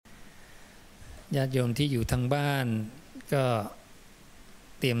ญาติโยมที่อยู่ทางบ้านก็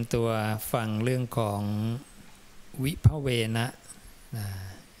เตรียมตัวฟังเรื่องของวิภเวนะ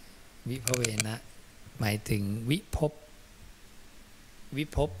วิภเวนะหมายถึงวิภพวิ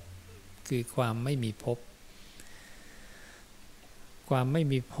ภพคือความไม่มีภพความไม่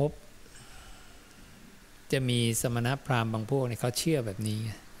มีภพจะมีสมณพราหมณ์บางพวกเนี่ยเขาเชื่อแบบนี้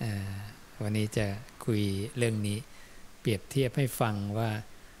วันนี้จะคุยเรื่องนี้เปรียบเทียบให้ฟังว่า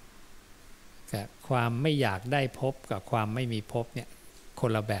ความไม่อยากได้ภพกับความไม่มีภพเนี่ยค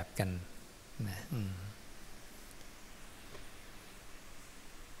นละแบบกันนะ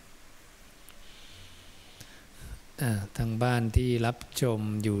ทางบ้านที่รับชม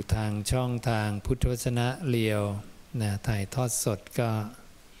อยู่ทางช่องทางพุทธวจนะเรียวนะถ่ายทอดสดก็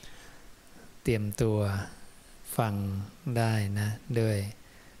เตรียมตัวฟังได้นะด้วย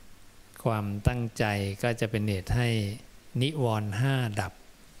ความตั้งใจก็จะเป็นเหตุให้นิวรณ์ห้าดับ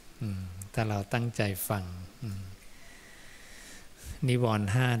ถ้าเราตั้งใจฟังนิวรณ์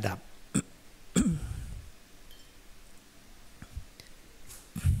ห้าดับ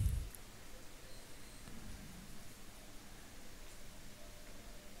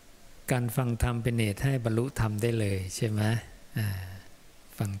การฟังธรรมเป็นเหตุให้บรรลุธรรมได้เลยใช่ไหม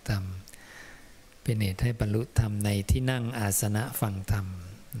ฟังธรรมเป็นเหตุให้บรรลุธรรมในที่นั่งอาสนะฟังธรรม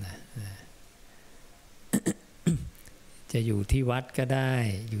นะจะอยู่ที่วัดก็ได้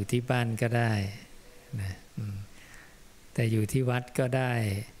อยู่ที่บ้านก็ได้นะแต่อยู่ที่วัดก็ได้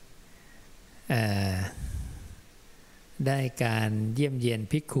การเยี่ยมเยียน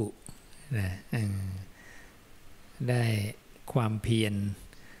ภิกขุนะได้ความเพียร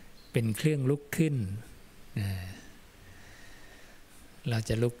เป็นเครื่องลุกขึ้นเรา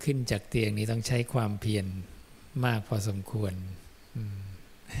จะลุกขึ้นจากเตียงนี้ต้องใช้ความเพียรมากพอสมควร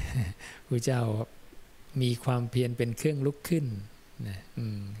พระเจ้ามีความเพียรเป็นเครื่องลุกขึ้นนะ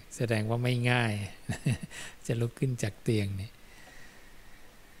แสดงว่าไม่ง่ายจะลุกขึ้นจากเตียงนี่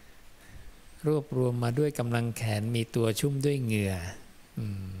รวบรวมมาด้วยกำลังแขนมีตัวชุ่มด้วยเหงื่อ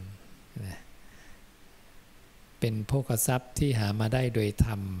นะเป็นโภคทรัพย์ที่หามาได้โดยธ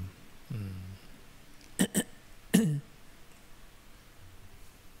รรม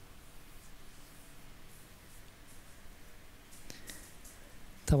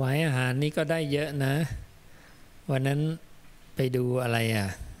ถวายอาหารนี่ก็ได้เยอะนะวันนั้นไปดูอะไร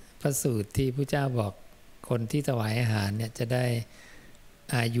พระสูตรที่พระเจ้าบอกคนที่ถวายอาหารเนี่ยจะได้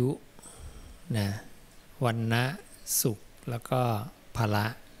อายุนะวรรณะสุขแล้วก็พละ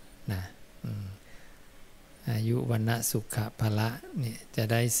นะอายุวรรณะสุขะพละเนี่ยจะ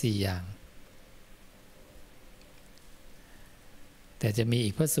ได้4อย่างแต่จะมีอี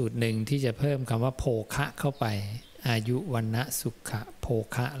กพระสูตรหนึ่งที่จะเพิ่มคำว่าโภคะเข้าไปอายุวรรณะสุขะโภ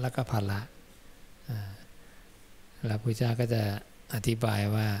คะแล้วก็พละแล้วพระเจ้าก็จะอธิบาย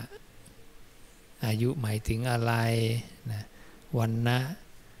ว่าอายุหมายถึงอะไรนะวรรณะ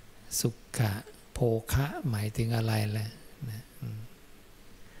สุขะโภคะหมายถึงอะไรเลยนะ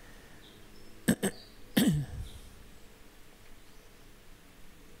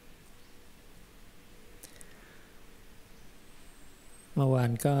เมื่อวา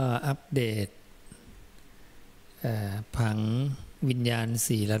นก็อัปเดตผังวิญญาณ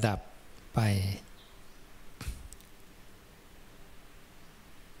4ระดับไป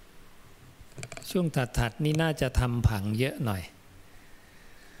ช่วงถัดๆนี่น่าจะทำผังเยอะหน่อย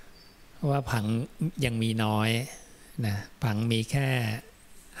เพราะว่าผังยังมีน้อยนะผังมีแค่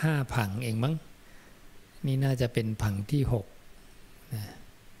5ผังเองมั้งนี่น่าจะเป็นผังที่6นะ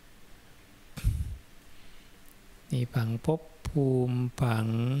นี่ผังภพภูมิผัง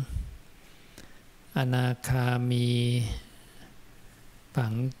อนาคามีผั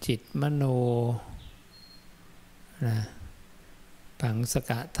งจิตมโนนะผังส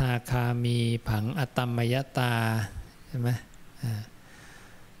กทาคามีผังอตัมมยตาใช่ไหม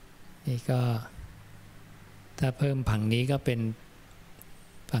นี่ก็ถ้าเพิ่มผังนี้ก็เป็น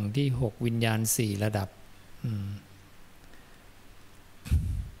ผังที่6วิญญาณ4ระดับ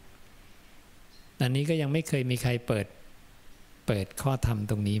อันนี้ก็ยังไม่เคยมีใครเปิดข้อธรรม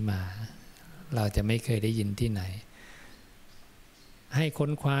ตรงนี้มาเราจะไม่เคยได้ยินที่ไหนให้ค้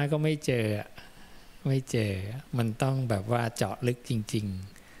นคว้าก็ไม่เจอมันต้องแบบว่าเจาะลึกจริง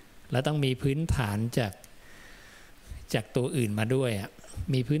ๆแล้วต้องมีพื้นฐานจากตัวอื่นมาด้วย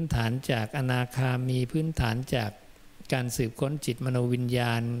มีพื้นฐานจากอนาคามีพื้นฐานจากการสืบค้นจิตมโนวิญญ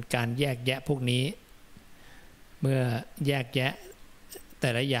าณการแยกแยะพวกนี้เมื่อแยกแยะแต่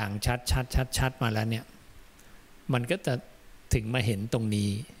ละอย่างชัดมาแล้วเนี่ยมันก็จะถึงมาเห็นตรง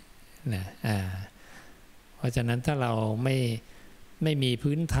นี้นะเพราะฉะนั้นถ้าเราไม่มี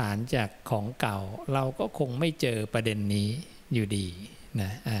พื้นฐานจากของเก่าเราก็คงไม่เจอประเด็นนี้อยู่ดีน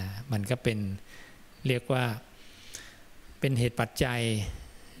ะมันก็เป็น เรียกว่าเป็นเหตุปัจจัย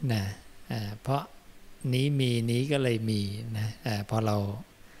นะเพราะนี้มีนี้ก็เลยมีนะพอเรา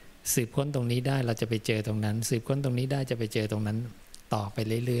สืบค้นตรงนี้ได้เราจะไปเจอตรงนั้นสืบค้นตรงนี้ได้จะไปเจอตรงนั้นต่อไป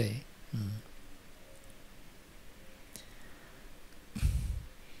เรื่อยๆ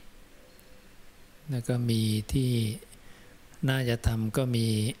แล้วก็มีที่น่าจะทำก็มี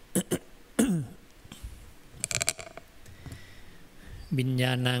วิญญ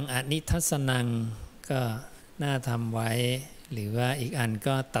าณังอนิทัสสนังก็น่าทำไว้หรือว่าอีกอัน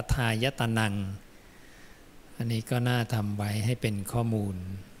ก็ตถายตนังอันนี้ก็น่าทำไว้ให้เป็นข้อมูล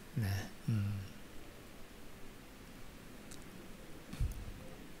นะ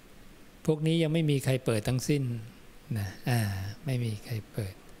พวกนี้ยังไม่มีใครเปิดทั้งสิ้นนะไม่มีใครเปิ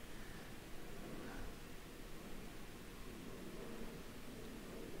ด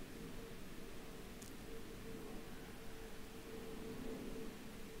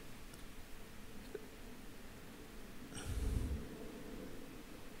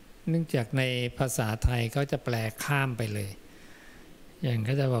เนื่องจากในภาษาไทยเขาจะแปลข้ามไปเลยอย่างเข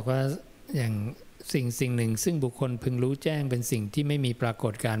าจะบอกว่าอย่างสิ่งหนึ่งซึ่งบุคคลพึงรู้แจ้งเป็นสิ่งที่ไม่มีปราก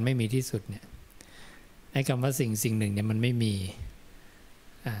ฏการไม่มีที่สุดเนี่ยไอ้คำว่าสิ่งหนึ่งเนี่ยมันไม่มี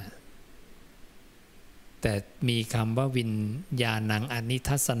แต่มีคำว่าวิญญาณังอนิ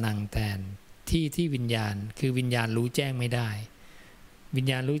ทัสสนังแทนที่วิญญาณคือวิญญาณรู้แจ้งไม่ได้วิญ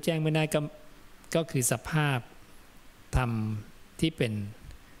ญาณรู้แจ้งไม่ได้ก็คือสภาพธรรมที่เป็น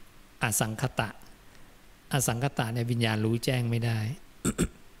อสังคตะอสังคตะในวิญญาณรู้แจ้งไม่ได้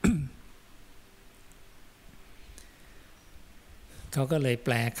เขาก็เลยแป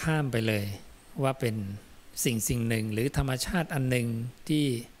ลข้ามไปเลยว่าเป็นสิ่งหนึ่งหรือธรรมชาติอันหนึ่งที่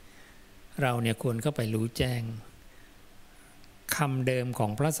เราเนี่ยควรเข้าไปรู้แจ้งคำเดิมขอ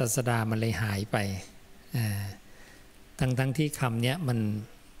งพระศาสดามันเลยหายไปทั้งที่คำนี้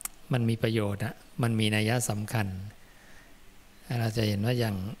มันมีประโยชน์อะมันมีนัยสำคัญเราจะเห็นว่าอย่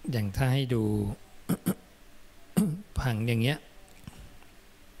างถ้าให้ดู ผังอย่างเงี้ย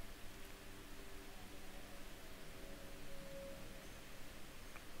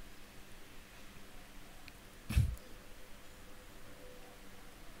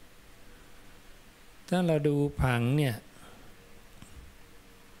ถ้าเราดูผังเนี่ย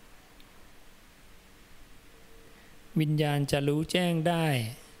วิญญาณจะรู้แจ้งได้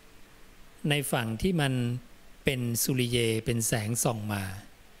ในฝั่งที่มันเป็นสุริเยเป็นแสงส่องมา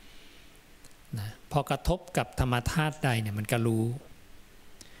นะพอกระทบกับธรรมธาตุใดเนี่ยมันก็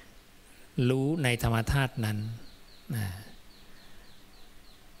รู้ในธรรมธาตุนั้นนะ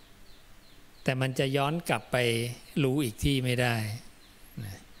แต่มันจะย้อนกลับไปรู้อีกที่ไม่ได้น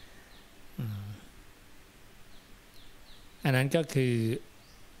ะอันนั้นก็คือ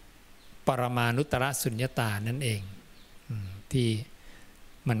ปรมานุตตรสุญญตานั่นเองที่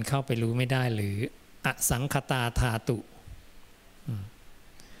มันเข้าไปรู้ไม่ได้หรืออสังคตาธาตุ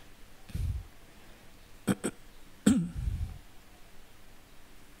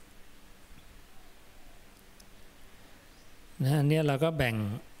นะอันนี้เราก็แ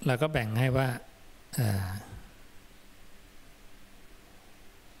บ่งให้ว่า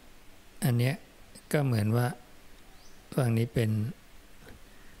อันนี้ก็เหมือนว่าฝั่งนี้เป็น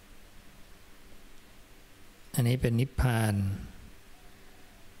อันนี้เป็นนิพพาน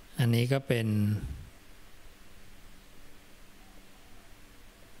อันนี้ก็เป็น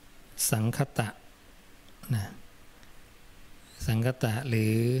สังคตะนะสังคตะหรื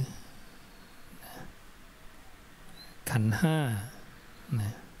อขันธ์ห้าน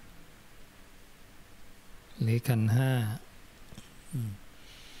ะหรือขันธ์ห้า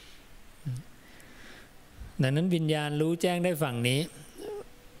ดังนั้นวิญญาณรู้แจ้งได้ฝั่งนี้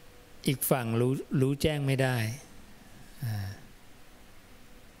อีกฝั่งรู้แจ้งไม่ได้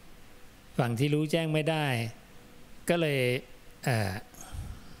ฝั่งที่รู้แจ้งไม่ได้ก็เลย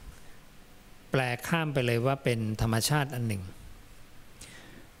แปลข้ามไปเลยว่าเป็นธรรมชาติอันหนึ่ง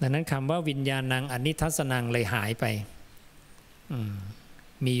ดังนั้นคำว่าวิญญาณังอนิทัสสนังเลยหายไป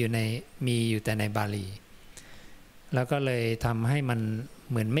มีอยู่แต่ในบาลีแล้วก็เลยทำให้มัน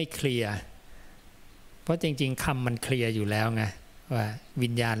เหมือนไม่เคลียร์เพราะจริงๆคำมันเคลียร์อยู่แล้วไงว่าวิ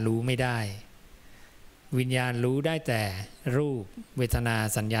ญญาณรู้ไม่ได้วิญญาณรู้ได้แต่รูปเวทนา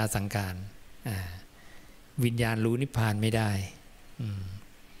สัญญาสังขารวิญญาณรู้นิพพานไม่ได้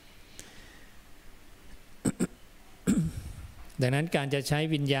ดังนั้นการจะใช้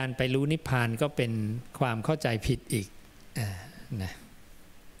วิญญาณไปรู้นิพพานก็เป็นความเข้าใจผิดอีกนะ ฉ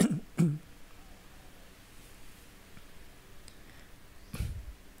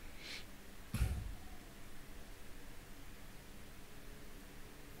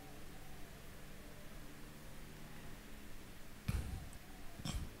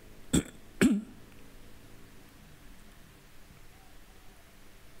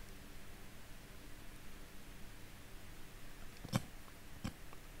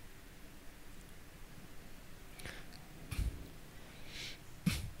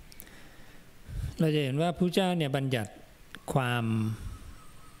เราจะเห็นว่าพระเจ้าเนี่ยบัญญัติคว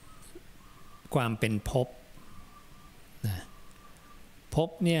ามเป็นภพนะภพ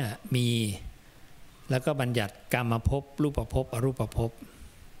เนี่ยมีแล้วก็บัญญัติกามภพรูปภพอรูปภพ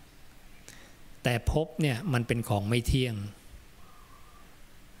แต่ภพเนี่ยมันเป็นของไม่เที่ยง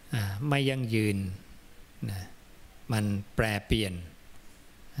ไม่ยั่งยืนนะมันแปรเปลี่ยน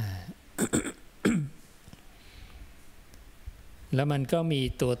แล้วมันก็มี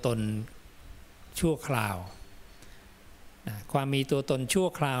ตัวตนชั่วคราวความมีตัวตนชั่ว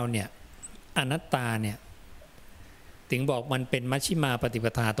คราวเนี่ยอนัตตาเนี่ยถึงบอกมันเป็นมัชฌิมาปฏิป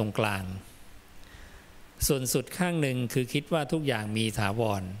ทาตรงกลางส่วนสุดข้างหนึ่งคือคิดว่าทุกอย่างมีถาว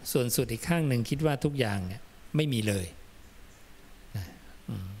รส่วนสุดอีกข้างหนึ่งคิดว่าทุกอย่างเนี่ยไม่มีเลย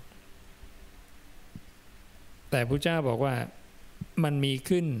แต่พระเจ้าบอกว่ามันมี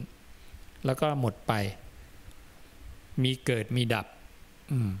ขึ้นแล้วก็หมดไปมีเกิดมีดับ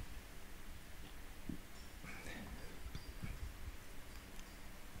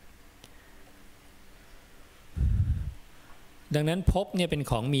ดังนั้นภพเนี่ยเป็น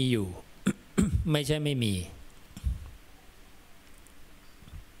ของมีอยู่ ไม่ใช่ไม่มี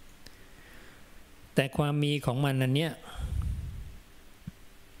แต่ความมีของมันนั้นเนี่ย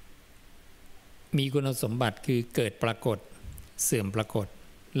มีคุณสมบัติคือเกิดปรากฏเสื่อมปรากฏ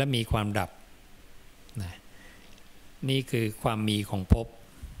และมีความดับนี่คือความมีของภพ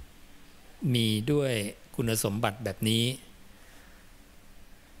มีด้วยคุณสมบัติแบบนี้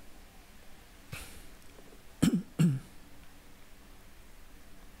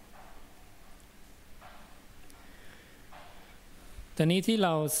ตอนนี้ที่เร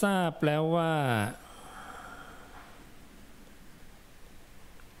าทราบแล้วว่า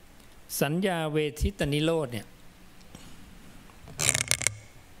สัญญาเวทิตนิโรธเนี่ย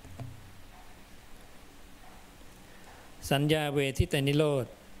สัญญาเวทิตนิโรธ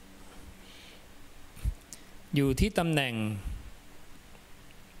อยู่ที่ตำแหน่ง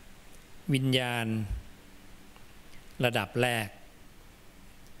วิญญาณระดับแรก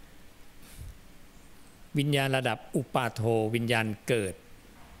วิญญาณระดับอุปาโทวิญญาณเกิด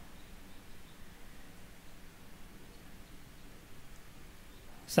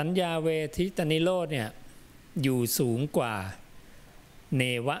สัญญาเวทิตนิโรธเนี่ยอยู่สูงกว่าเน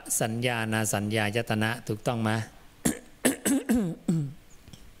วสัญญานาสัญญายตนะถูกต้องไหม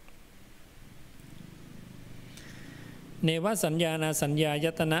เนวสัญญานาสัญญาย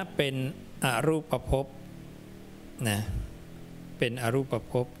ตนะเป็นอรูปภพนะเป็นอรูป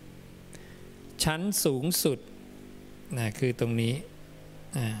ภพชั้นสูงสุดนะคือตรงนี้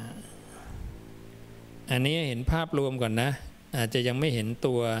อันนี้เห็นภาพรวมก่อนนะอาจจะยังไม่เห็น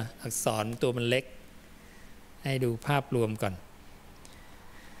ตัวอักษรตัวมันเล็กให้ดูภาพรวมก่อน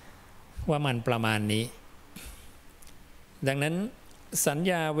ว่ามันประมาณนี้ดังนั้นสัญ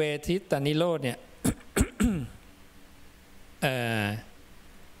ญาเวทิตนิโรธเนี่ย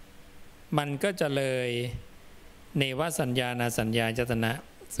มันก็จะเลยเนวสัญญานาสัญญายตนะ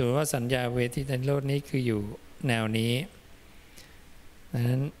สมมติว่าสัญญาเวทิตนิโรธนี้คืออยู่แนวนี้ดัง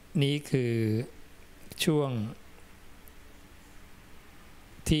นั้นนี้คือช่วง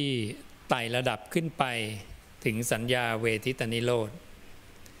ที่ไต่ระดับขึ้นไปถึงสัญญาเวทิตนิโรธ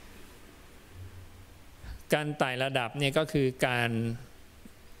การไต่ระดับเนี่ยก็คือก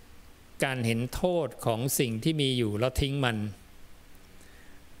ารเห็นโทษของสิ่งที่มีอยู่แล้วทิ้งมัน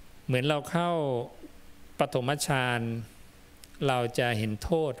เหมือนเราเข้าปฐมฌานเราจะเห็นโ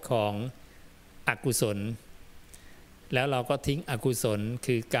ทษของอกุศลแล้วเราก็ทิ้งอกุศล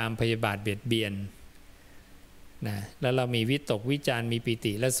คือการพยาบาทเบียดเบียนนะแล้วเรามีวิตกวิจารมีปิ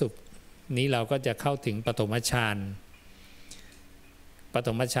ติและสุขนี้เราก็จะเข้าถึงปฐมฌานปฐ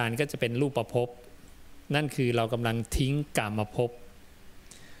มฌานก็จะเป็นรูปภพนั่นคือเรากำลังทิ้งกามภพ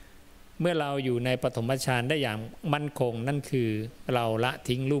เมื่อเราอยู่ในปฐมฌานได้อย่างมั่นคงนั่นคือเราละ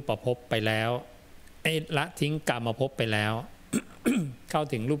ทิ้งรูปภพไปแล้วละทิ้งกามภพไปแล้ว เข้า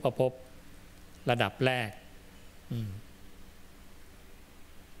ถึงรูปภพระดับแรก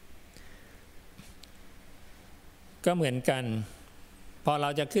ก็เหมือนกันพอเรา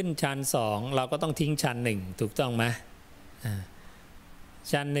จะขึ้นชั้นสองเราก็ต้องทิ้งชั้นหนึ่งถูกต้องไหม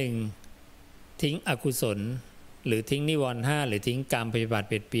ชั้นหนึ่งทิ้งอกุศลหรือทิ้งนิวรณ์ห้าหรือทิ้งกามพยาบาท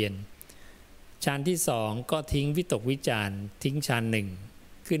เบียดเบียนชั้นที่สองก็ทิ้งวิตกวิจารทิ้งชั้นหนึ่ง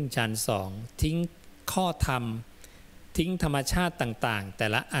ขึ้นชั้นสองทิ้งข้อธรรมทิ้งธรรมชาติต่างๆแต่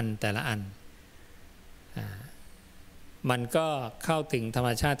ละอันมันก็เข้าถึงธรรม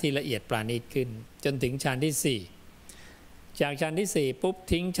ชาติที่ละเอียดปราณีตขึ้นจนถึงชั้นที่สี่จากชั้นที่สี่ปุ๊บ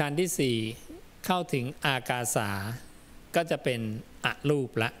ทิ้งชั้นที่สี่เข้าถึงอากาสาก็จะเป็นอรูป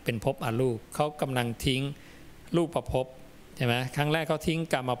ละเป็นภพอรูปเขากำลังทิ้งรูปภพใช่ไหมครั้งแรกเขาทิ้ง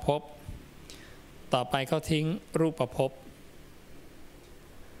กามภพ ต่อไปเขาทิ้งรูปภพ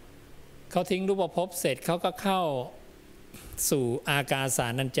เขาทิ้งรูปภพเสร็จเขาก็เข้าสู่อากาสา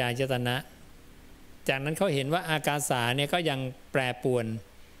นัญจายตนะจากนั้นเขาเห็นว่าอากาสาเนี่ยก็ยังแปรปรวน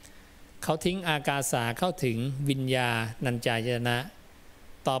เขาทิ้งอากาสาเข้าถึงวิญญาณัญจายตนะ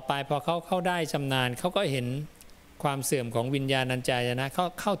ต่อไปพอเขาเข้าได้ชำนาญเขาก็เห็นความเสื่อมของวิญญาณัญจายตนะเขา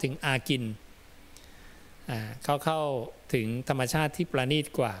เข้าถึงอากินเขาเข้าถึงธรรมชาติที่ประณีต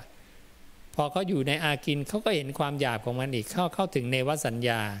กว่าพอเขาอยู่ในอากินเขาก็เห็นความหยาบของมันอีกเข้าถึงเนวสัญญ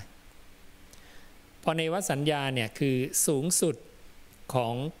าพอเนวสัญญาเนี่ยคือสูงสุดขอ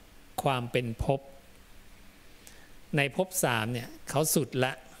งความเป็นภพในภพสามเนี่ยเขาสุดล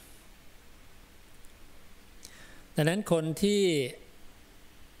ะดังนั้นคนที่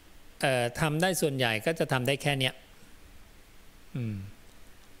ทำได้ส่วนใหญ่ก็จะทำได้แค่เนี้ย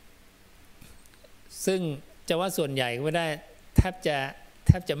ซึ่งจะว่าส่วนใหญ่ก็ไม่ได้แทบ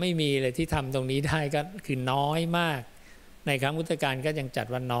จะไม่มีเลยที่ทำตรงนี้ได้ก็คือน้อยมากในครั้งพุทธกาลก็ยังจัด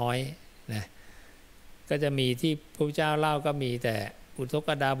ว่าน้อยนะก็จะมีที่พระพุทธเจ้าเล่าก็มีแต่อุทก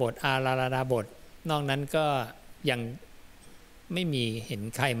ดาบทอาราดาบทนอกนั้นก็ยังไม่มีเห็น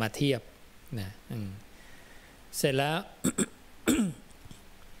ใครมาเทียบนะเสร็จแล้ว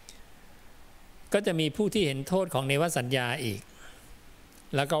ก็จะมีผู้ที่เห็นโทษของเนวสัญญาอีก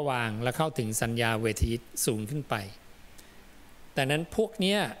แล้วก็วางแล้วเข้าถึงสัญญาเวทีสูงขึ้นไปแต่นั้นพวกเ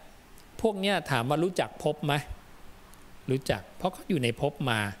นี้ยถามว่ารู้จักภพไหมรู้จักเพราะเขาอยู่ในภพ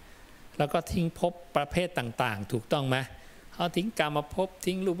มาแล้วก็ทิ้งภพประเภทต่างๆถูกต้องไหมเขาทิ้งกามภพ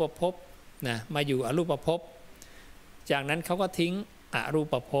ทิ้งรูปภพนะมาอยู่อรูปภพจากนั้นเขาก็ทิ้งอรู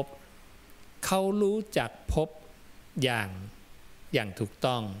ปภพเขารู้จักภพอย่างถูก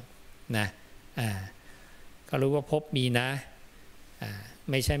ต้องนะเขารู้ว่าภพมีนะ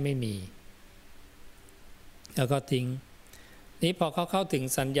ไม่ใช่ไม่มีแล้วก็ทิ้งนี้พอเขาเข้าถึง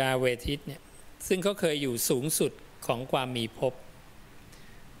สัญญาเวทิตเนี่ยซึ่งเขาเคยอยู่สูงสุดของความมีภพ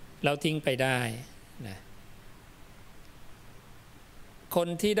เราทิ้งไปได้นะคน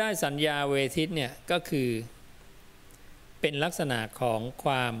ที่ได้สัญญาเวทิตเนี่ยก็คือเป็นลักษณะของค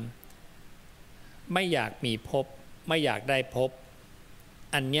วามไม่อยากมีภพไม่อยากได้ภพ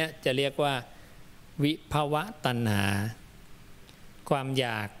อันเนี้ยจะเรียกว่าวิภวะตัณหาความอย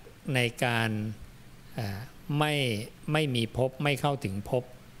ากในการไม่มีภพไม่เข้าถึงภพ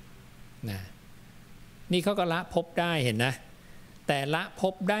นะนี่เขาก็ละภพได้เห็นนะแต่ละภ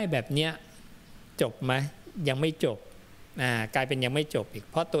พได้แบบเนี้ยจบไหมยังไม่จบกลายเป็นยังไม่จบอีก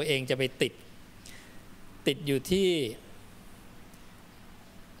เพราะตัวเองจะไปติดอยู่ที่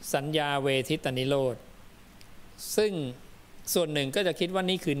สัญญาเวทิตนิโรธซึ่งส่วนหนึ่งก็จะคิดว่า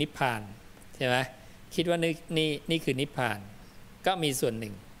นี่คือนิพพานใช่ไหมคิดว่านี่คือนิพพานก็มีส่วนห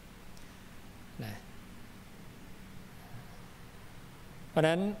นึ่งนะเพราะฉะ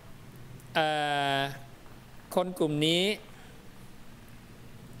นั้นคนกลุ่มนี้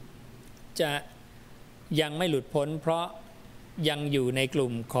จะยังไม่หลุดพ้นเพราะยังอยู่ในก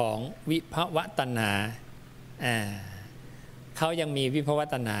ลุ่มของวิภวตัณหาเขายังมีวิภว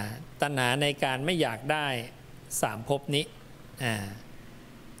ตัณหาในการไม่อยากได้สามภพนี้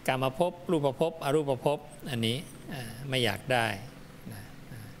กามภพรูปภพอรูปภพอันนี้ไม่อยากได้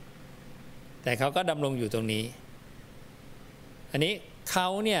แต่เขาก็ดำรงอยู่ตรงนี้อันนี้เขา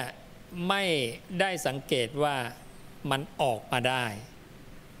เนี่ยไม่ได้สังเกตว่ามันออกมาได้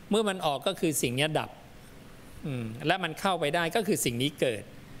เมื่อมันออกก็คือสิ่งนี้ดับและมันเข้าไปได้ก็คือสิ่งนี้เกิด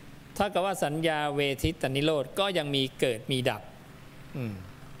ถ้ากับว่าสัญญาเวทิตนิโรธก็ยังมีเกิดมีดับ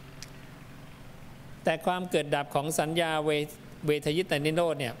แต่ความเกิดดับของสัญญาเวทยิตนิโร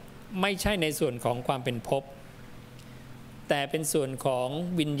ธเนี่ยไม่ใช่ในส่วนของความเป็นภพแต่เป็นส่วนของ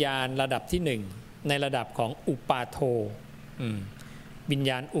วิญญาณระดับที่หนึ่งในระดับของอุปาโทวิญ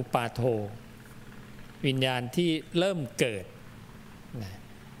ญาณอุปาโทวิญญาณที่เริ่มเกิด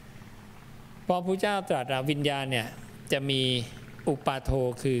พอพระเจ้าตรัสวิญญาณเนี่ยจะมีอุปาโท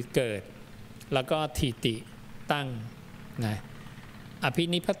คือเกิดแล้วก็ทิติตั้งนะอภิ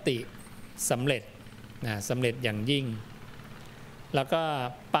นิพพติสำเร็จนะสำเร็จอย่างยิ่งแล้วก็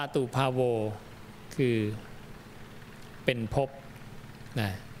ปาตุภาโวคือเป็นภพน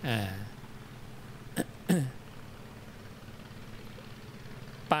ะ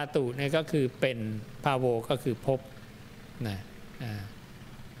ปาตุเนี่ยก็คือเป็นภาโวก็คือภพนะ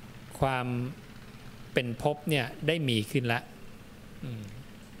ความเป็นภพเนี่ยได้มีขึ้นละ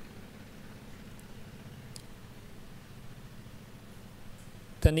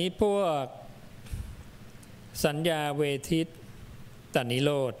ทีนี้พวกสัญญาเวทิตนิโ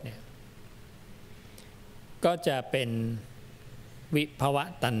รธเนี่ยก็จะเป็นวิภว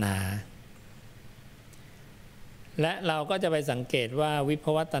ตัณหาและเราก็จะไปสังเกตว่าวิภ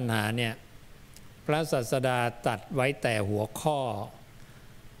วตัณหาเนี่ยป ระศาสดาตรัสไว้แต่หัวข้อ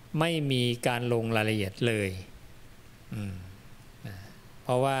ไม่มีการลงรายละเอียดเลยเพ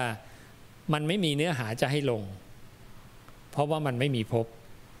ราะว่ามันไม่มีเนื้อหาจะให้ลงเพราะว่ามันไม่มีภพ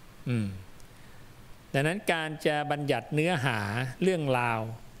ดังนั้นการจะบัญญัติเนื้อหาเรื่องราว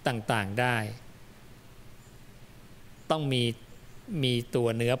ต่างๆได้ต้องมีตัว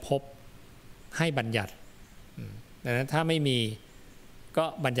เนื้อภพให้บัญญัติดังนั้นถ้าไม่มีก็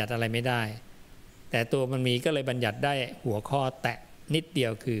บัญญัติอะไรไม่ได้แต่ตัวมันมีก็เลยบัญญัติได้หัวข้อแตะนิดเดีย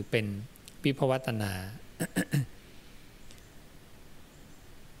วคือเป็นวิภวัตนา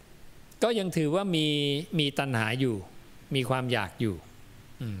ก็ยังถือว่ามีตัณหาอยู่มีความอยากอยู่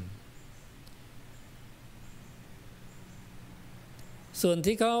ส่วน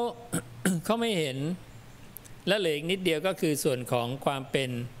ที่เขา เขาไม่เห็นและเหลืออีกนิดเดียวก็คือส่วนของความเป็น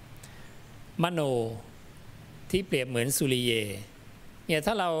มโนที่เปรียบเหมือนสุริเยเนี่ย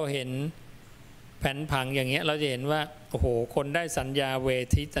ถ้าเราเห็นแผนผังอย่างเงี้ยเราจะเห็นว่าโอ้โหคนได้สัญญาเว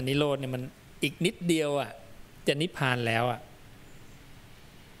ทิตนิโรธเนี่ยมันอีกนิดเดียวอ่ะจะนิพพานแล้วอ่ะ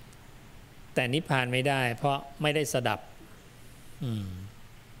แต่นิพพานไม่ได้เพราะไม่ได้สดับ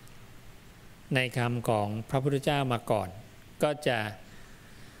ในคำของพระพุทธเจ้ามาก่อนก็จะ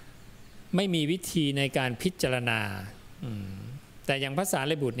ไม่มีวิธีในการพิจารณาแต่อย่างภาษา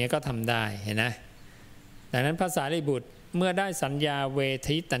ลิบุตรเนี่ยก็ทำได้เห็นนะดังนั้นภาษาลิบุตรเมื่อได้สัญญาเว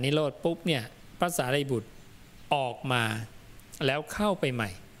ทิตนิโรธปุ๊บเนี่ยภาษาลิบุตรออกมาแล้วเข้าไปใหม่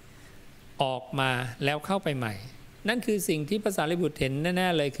ออกมาแล้วเข้าไปใหม่นั่นคือสิ่งที่ภาษาลิบุตรเห็นแน่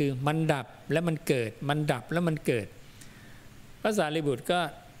ๆเลยคือมันดับแล้วมันเกิดมันดับแล้วมันเกิดภาษาลิบุตรก็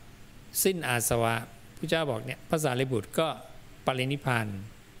สิ้นอาสวะพระเจ้าบอกเนี่ยภาษาลิบุตรก็ปรินิพพาน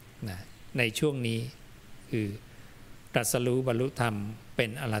นะในช่วงนี้คือตรัสรู้บรรลุธรรมเป็น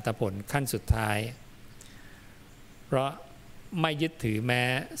อรหัตผลขั้นสุดท้ายเพราะไม่ยึดถือแม้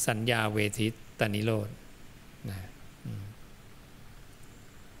สัญญาเวทิตนิโรธนะ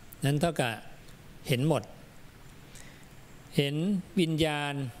นั้นเท่ากับเห็นหมดเห็นวิญญา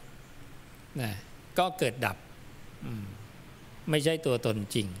ณนะก็เกิดดับไม่ใช่ตัวตน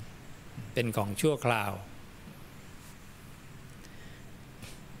จริงเป็นของชั่วคราว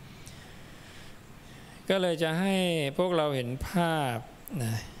ก็เลยจะให้พวกเราเห็นภาพน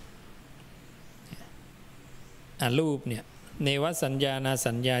ะรูปเนี่ยเนวสัญญานา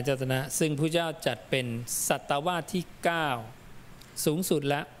สัญญาจตนะซึ่งพระเจ้าจัดเป็นสัตวาสที่9สูงสุด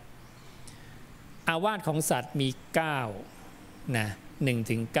แล้วอาวาสของสัตว์มี9นะ1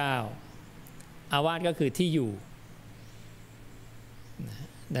 ถึง 9อาวาสก็คือที่อยู่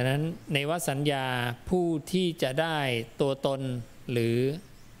ดังนั้นเนวสัญญาผู้ที่จะได้ตัวตนหรือ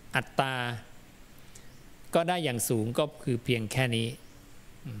อัตตาก็ได้อย่างสูงก็คือเพียงแค่นี้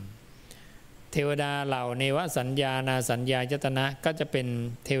เทวดาเหล่าเนวสัญญานาสัญญาจตนะก็จะเป็น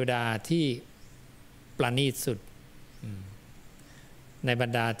เทวดาที่ประณีตสุดในบร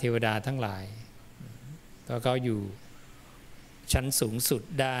รดาเทวดาทั้งหลายเพราะเขาอยู่ชั้นสูงสุด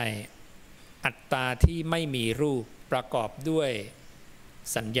ได้อัตตาที่ไม่มีรูปประกอบด้วย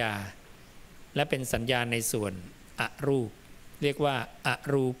สัญญาและเป็นสัญญาในส่วนอรูปเรียกว่าอ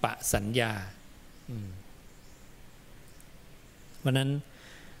รูปสัญญาเพราะนั้น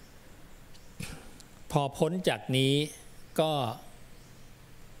พอพ้นจากนี้ก็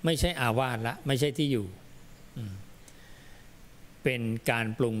ไม่ใช่อาวาสละไม่ใช่ที่อยู่เป็นการ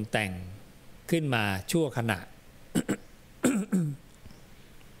ปรุงแต่งขึ้นมาชั่วขณะ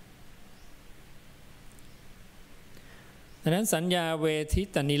ดังนั้นสัญญาเวทิ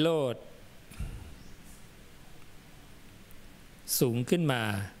ตนิโรธสูงขึ้นมา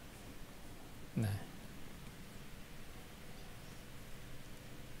นะ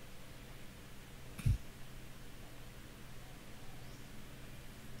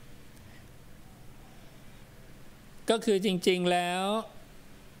ก็คือจริงๆแล้ว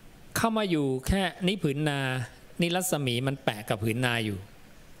เข้ามาอยู่แค่นี้ผืนนานี่รัศมีมันแปะกับผืนนาอยู่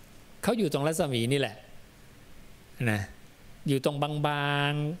เขาอยู่ตรงรัศมีนี่แหละนะอยู่ตรงบา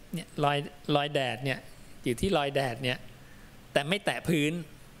งๆเนี่ยรอยแดดเนี่ยอยู่ที่รอยแดดเนี่ยแต่ไม่แตะพื้น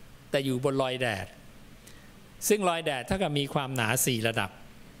แต่อยู่บนรอยแดดซึ่งรอยแดดเท่ากับมีความหนา4ระดับ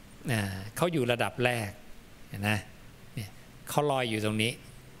เขาอยู่ระดับแรกนะเนี่ยเขาลอยอยู่ตรงนี้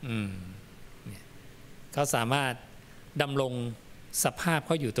เขาสามารถดำรงสภาพเข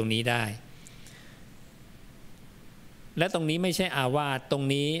าอยู่ตรงนี้ได้และตรงนี้ไม่ใช่อาวาสตรง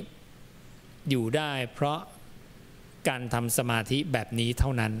นี้อยู่ได้เพราะการทำสมาธิแบบนี้เท่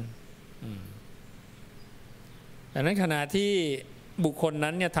านั้นดังนั้นขณะที่บุคคล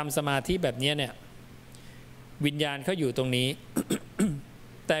นั้นเนี่ยทำสมาธิแบบนี้เนี่ยวิญญาณเขาอยู่ตรงนี้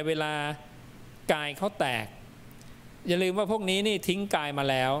แต่เวลากายเขาแตกอย่าลืมว่าพวกนี้นี่ทิ้งกายมา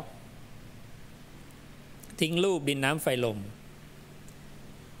แล้ว ทิ้งรูปดินน้ำไฟลม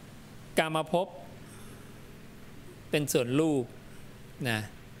กามภพเป็นส่วนรูปนะ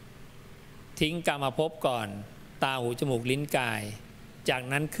ทิ้งกามภพก่อนตาหูจมูกลิ้นกายจาก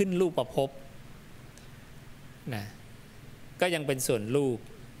นั้นขึ้นรูปประภพนะก็ยังเป็นส่วนรูป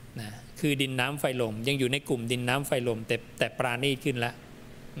นะคือดินน้ำไฟลมยังอยู่ในกลุ่มดินน้ำไฟลมแต่ปราณีตขึ้นแล้ว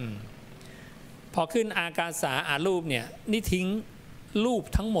พอขึ้นอากาสาอารูปเนี่ยนี่ทิ้งรูป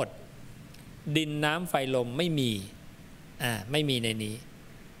ทั้งหมดดินน้ำไฟลมไม่มีในนี้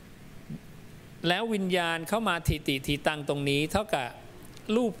แล้ววิญญาณเข้ามาทิติทีตังตรงนี้เท่ากับ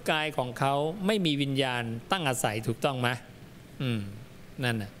รูปกายของเขาไม่มีวิญญาณตั้งอาศัยถูกต้องไหม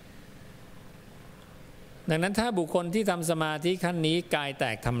นั่นน่ะดังนั้นถ้าบุคคลที่ทำสมาธิขั้นนี้กายแต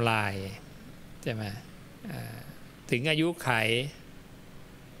กทำลายใช่ไหมถึงอายุไข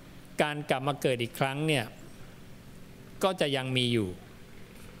การกลับมาเกิดอีกครั้งเนี่ยก็จะยังมีอยู่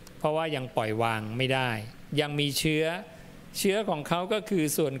เพราะว่ายังปล่อยวางไม่ได้ยังมีเชื้อของเขาก็คือ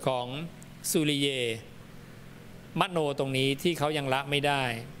ส่วนของสุริเยมโนตรงนี้ที่เขายังละไม่ได้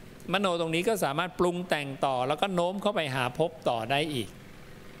มโนตรงนี้ก็สามารถปรุงแต่งต่อแล้วก็โน้มเข้าไปหาภพต่อได้อีก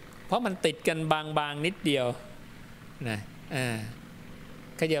เพราะมันติดกันบางนิดเดียวนะ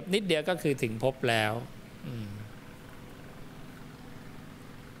ขยับนิดเดียวก็คือถึงภพแล้ว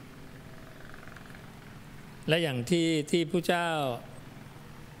และอย่างที่พระเจ้า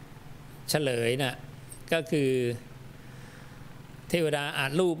เฉลยนะก็คือเทวดาอา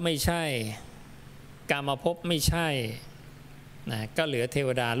จรูปไม่ใช่กามภพไม่ใช่นะก็เหลือเทว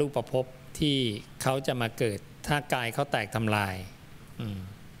ดารูปภพที่เขาจะมาเกิดถ้ากายเขาแตกทำลาย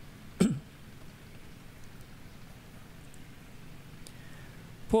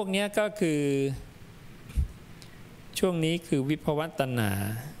พวกนี้ก็คือช่วงนี้คือวิภวตัณหา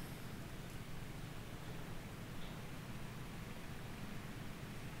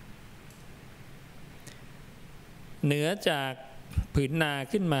เหนือจากผืนนา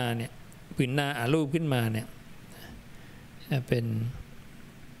ขึ้นมาเนี่ยผืนนาอารูปขึ้นมาเนี่ยเป็น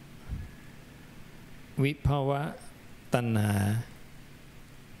วิภวตัณหา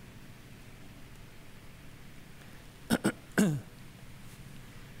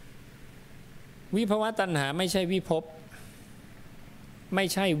วิภวตัณหาไม่ใช่วิภพไม่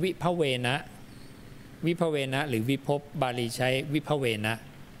ใช่วิภเวนะวิภเวนะหรือวิภพบาลีใช้วิภเวนะ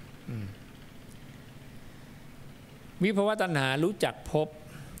วิภวตัณหารู้จักภพ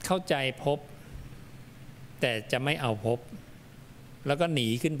เข้าใจภพแต่จะไม่เอาภพแล้วก็หนี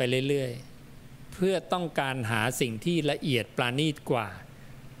ขึ้นไปเรื่อยๆเพื่อต้องการหาสิ่งที่ละเอียดปราณีตกว่า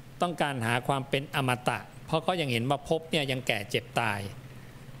ต้องการหาความเป็นอมตะเพราะเขายังเห็นว่าภพเนี่ยยังแก่เจ็บตาย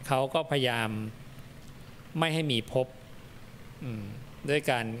เขาก็พยายามไม่ให้มีภพด้วย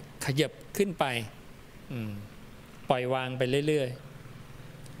การขยับขึ้นไปปล่อยวางไปเรื่อย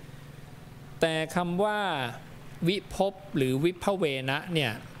ๆแต่คำว่าวิภพหรือวิภเวนะเนี่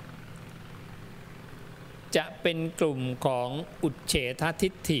ยจะเป็นกลุ่มของอุจเฉททิ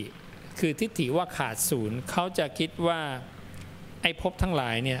ฏฐิคือทิฏฐิว่าขาดศูนย์เขาจะคิดว่าไอ้ภพทั้งหล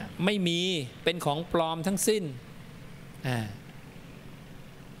ายเนี่ยไม่มีเป็นของปลอมทั้งสิ้น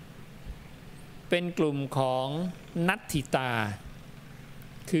เป็นกลุ่มของนัตถิตา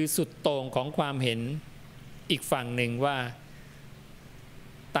คือสุดโต่งของความเห็นอีกฝั่งหนึ่งว่า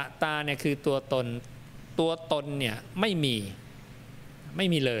ตตาเนี่ยคือตัวตนเนี่ยไม่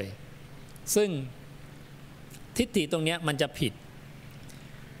มีเลยซึ่งทิฏฐิตรงนี้มันจะผิด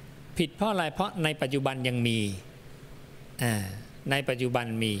เพราะอะไรเพราะในปัจจุบันยังมีในปัจจุบัน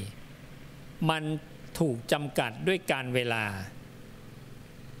มีมันถูกจำกัดด้วยการเวลา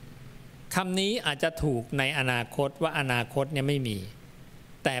คำนี้อาจจะถูกในอนาคตว่าอนาคตเนี่ยไม่มี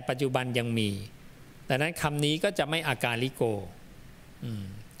แต่ปัจจุบันยังมีดังนั้นคำนี้ก็จะไม่อากาลิโก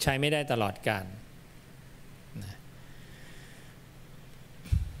ใช้ไม่ได้ตลอดกาล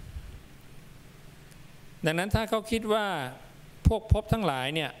ดังนั้นถ้าเขาคิดว่าพวกภพทั้งหลาย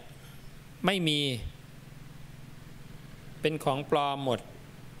เนี่ยไม่มีเป็นของปลอมหมด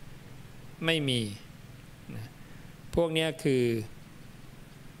ไม่มีพวกนี้คือ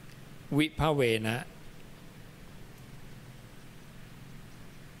วิภเวนะ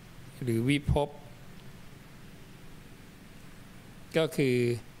หรือวิภพก็คือ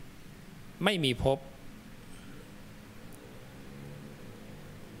ไม่มีภพ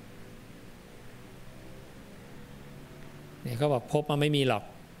เนี่ยเขาบอกภพมันไม่มีหรอก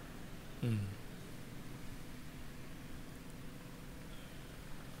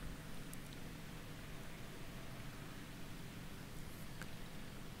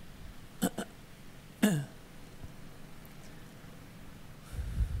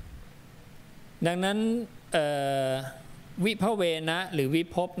ดังนั้นวิภเวนะหรือวิ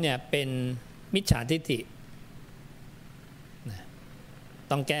ภพเนี่ยเป็นมิจฉาทิฏฐิ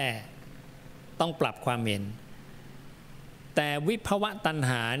ต้องแก้ต้องปรับความเห็นแต่วิภวตัณ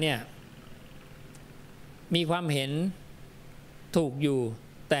หาเนี่ยมีความเห็นถูกอยู่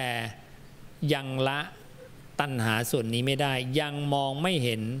แต่ยังละตัณหาส่วนนี้ไม่ได้ยังมองไม่เ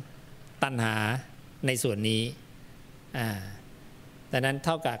ห็นตัณหาในส่วนนี้ดังนั้นเ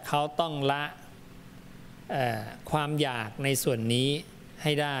ท่ากับเขาต้องละความอยากในส่วนนี้ใ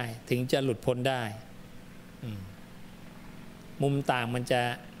ห้ได้ถึงจะหลุดพ้นได้มุมต่างมันจะ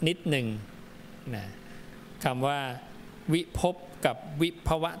นิดหนึ่งนะคำว่าวิภพกับวิภ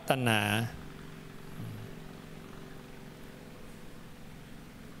วตัณหา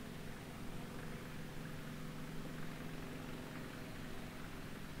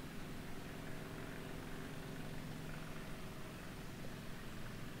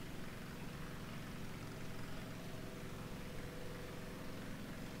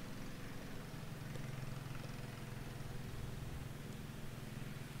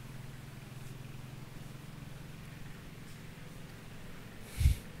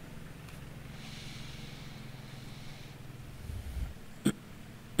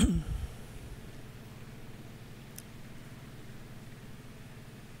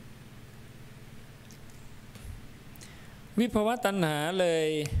วิภวตัณหาเลย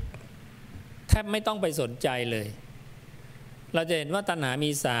แทบไม่ต้องไปสนใจเลยเราจะเห็นว่าตัณหา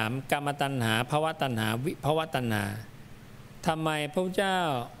มี3กามตัณหาภวตัณหาวิภวตัณหาทำไมพระเ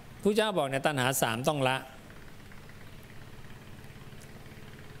จ้าบอกในตัณหา3ต้องละ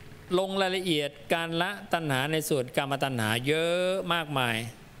ลงรายละเอียดการละตัณหาในส่วนกามตัณหาเยอะมากมาย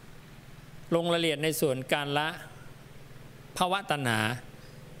ลงรายละเอียดในส่วนการละภวตัณหา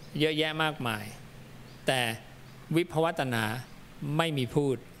เยอะแยะมากมายแต่วิภวตัณหาไม่มีพู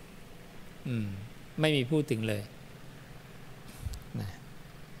ดไม่มีพูดถึงเลย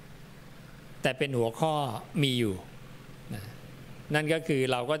แต่เป็นหัวข้อมีอยู่นั่นก็คือ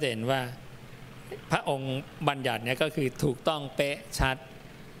เราก็จะเห็นว่าพระองค์บัญญัติเนี่ยก็คือถูกต้องเป๊ะชัด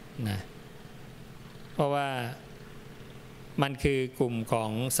นะเพราะว่ามันคือกลุ่มขอ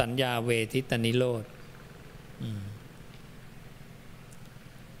งสัญญาเวทิตนิโรธ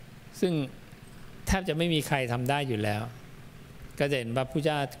ซึ่งแทบจะไม่มีใครทำได้อยู่แล้วก็จะเห็นว่าพระเ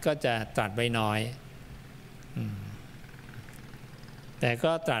จ้าก็จะตรัสไว้น้อยแต่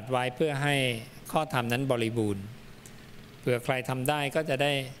ก็ตรัสไว้เพื่อให้ข้อธรรมนั้นบริบูรณ์เผื่อใครทำได้ก็จะไ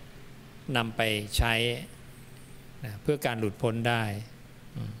ด้นำไปใช้เพื่อการหลุดพ้นได้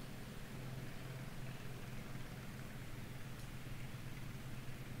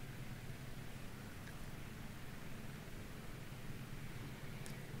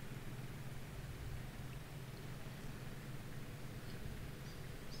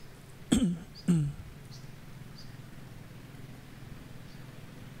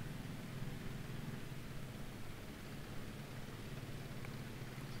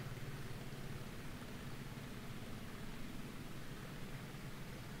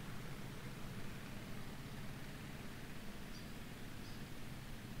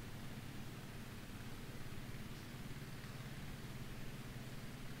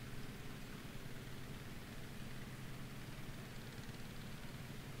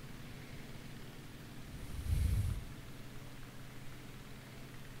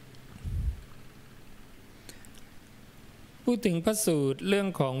พูดถึงพระสูตรเรื่อง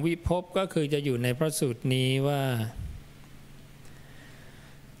ของวิภพก็คือจะอยู่ในพระสูตรนี้ว่า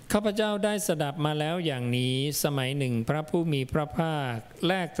ข้าพเจ้าได้สดับมาแล้วอย่างนี้สมัยหนึ่งพระผู้มีพระภาคแ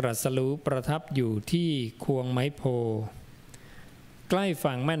ลกตรัสรู้ประทับอยู่ที่ควงไม้โพใกล้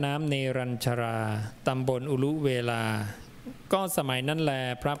ฝั่งแม่น้ำเนรัญชราตำบลอุลุเวลาก็สมัยนั้นแล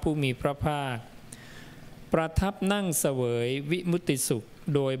พระผู้มีพระภาคประทับนั่งเสวยวิมุตติสุข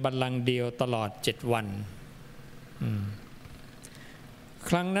โดยบัลลังก์เดียวตลอด7 วัน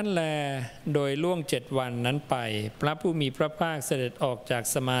ครั้งนั้นแลโดยล่วง7 วันนั้นไปพระผู้มีพระภาคเสด็จออกจาก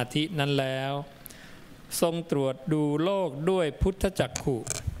สมาธินั้นแล้วทรงตรวจดูโลกด้วยพุทธจักขุ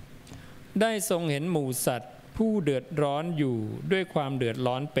ได้ทรงเห็นหมู่สัตว์ผู้เดือดร้อนอยู่ด้วยความเดือด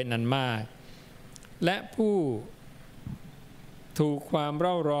ร้อนเป็นอันมากและผู้ถูกความเ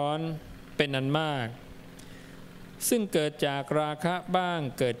ร่าร้อนเป็นอันมากซึ่งเกิดจากราคะบ้าง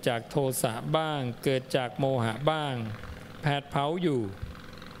เกิดจากโทสะบ้างเกิดจากโมหะบ้างแผดเผาอยู่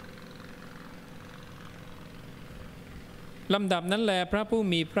ลำดับนั้นแลพระผู้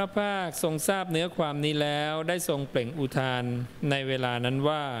มีพระภาคทรงทราบเนื้อความนี้แล้วได้ทรงเปล่งอุทานในเวลานั้น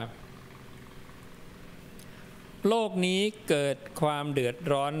ว่าโลกนี้เกิดความเดือด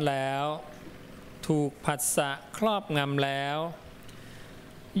ร้อนแล้วถูกผัสสะครอบงำแล้ว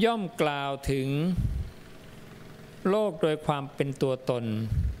ย่อมกล่าวถึงโลกโดยความเป็นตัวตน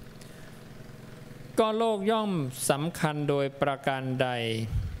ก็โลกย่อมสำคัญโดยประการใด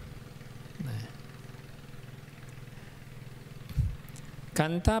ขั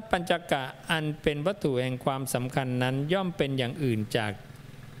นธปัญจกะอันเป็นวัตถุแห่งความสำคัญนั้นย่อมเป็นอย่างอื่นจาก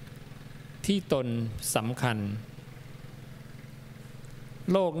ที่ตนสำคัญ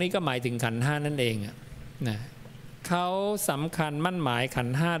โลกนี้ก็หมายถึงขันธ์ห้านั่นเองนะเขาสำคัญมั่นหมายขัน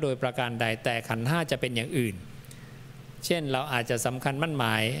ธ์ห้าโดยประการใดแต่ขันธ์ห้าจะเป็นอย่างอื่นเช่นเราอาจจะสำคัญมั่นหม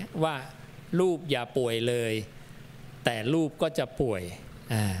ายว่ารูปอย่าป่วยเลยแต่รูปก็จะป่วย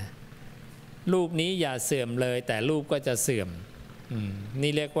รูปนี้อย่าเสื่อมเลยแต่รูปก็จะเสื่อม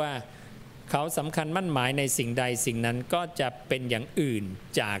นี่เรียกว่าเขาสำคัญมั่นหมายในสิ่งใดสิ่งนั้นก็จะเป็นอย่างอื่น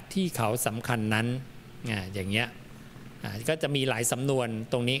จากที่เขาสำคัญนั้นอย่างเงี้ยก็จะมีหลายสำนวน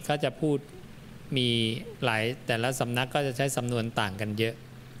ตรงนี้ก็จะพูดมีหลายแต่ละสำนักก็จะใช้สำนวนต่างกันเยอะ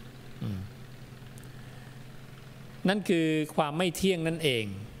นั่นคือความไม่เที่ยงนั่นเอง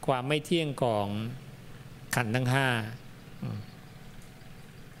ความไม่เที่ยงของขันธ์ทั้งห้า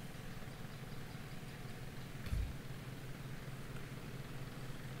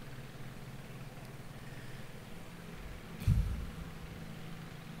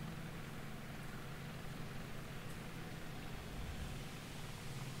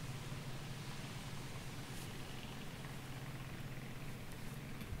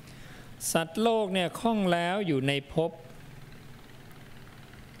สัตว์โลกเนี่ยคล่องแล้วอยู่ในภพ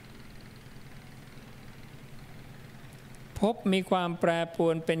ภพมีความแปรปร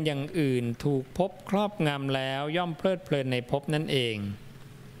วนเป็นอย่างอื่นถูกภพครอบงำแล้วย่อมเพลิดเพลินในภพนั่นเอง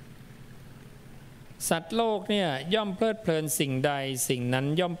สัตว์โลกเนี่ยย่อมเพลิดเพลินสิ่งใดสิ่งนั้น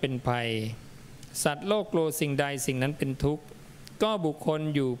ย่อมเป็นภัยสัตว์โลกกลัวสิ่งใดสิ่งนั้นเป็นทุกข์ก็บุคคล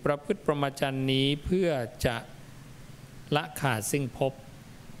อยู่ประพฤติพรหมจรรย์นี้เพื่อจะละขาดซึ่งภพ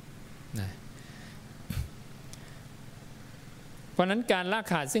เพราะนั้นการละ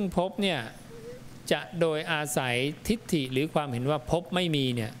ขาดซึ่งภพเนี่ยจะโดยอาศัยทิฏฐิหรือความเห็นว่าภพไม่มี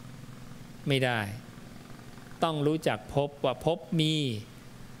เนี่ยไม่ได้ต้องรู้จักภพว่าภพมี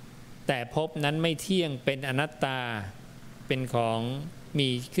แต่ภพนั้นไม่เที่ยงเป็นอนัตตาเป็นของมี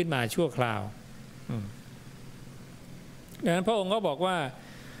ขึ้นมาชั่วคราวดังนั้นพระองค์ก็บอกว่า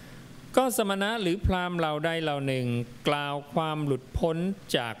ก็สมณะหรือพราหมณ์เหล่าใดเหล่าหนึ่งกล่าวความหลุดพ้น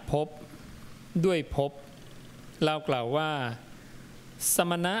จากภพด้วยภพเรากล่าวว่าส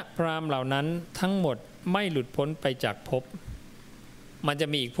มณะพราหมณ์เหล่านั้นทั้งหมดไม่หลุดพ้นไปจากภพมันจะ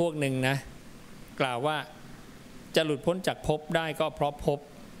มีอีกพวกหนึ่งนะกล่าวว่าจะหลุดพ้นจากภพได้ก็เพราะภพ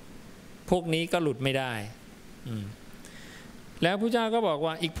พวกนี้ก็หลุดไม่ได้แล้วพระเจ้าก็บอก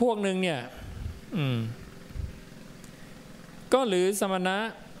ว่าอีกพวกหนึ่งเนี่ยก็หรือสมณะ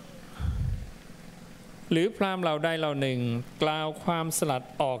หรือพราหมณ์เหล่าใดเหล่าหนึ่งกล่าวความสลัด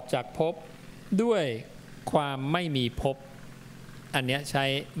ออกจากภพด้วยความไม่มีภพอันนี้ใช้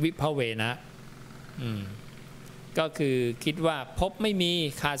วิภเวนะก็คือคิดว่าภพไม่มี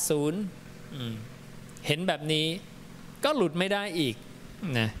ขาดศูนย์เห็นแบบนี้ก็หลุดไม่ได้อีก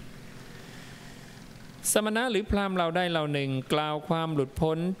นะสมณะหรือพราหมณ์เราได้เหล่าหนึ่งกล่าวความหลุด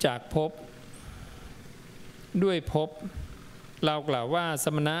พ้นจากภพด้วยภพเรากล่าวว่าส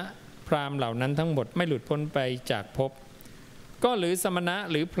มณะพราหมณ์เหล่านั้นทั้งหมดไม่หลุดพ้นไปจากภพก็หรือสมณะ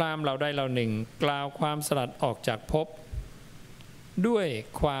หรือพราหมณ์เราได้เหล่าหนึ่งกล่าวความสลัดออกจากภพด้วย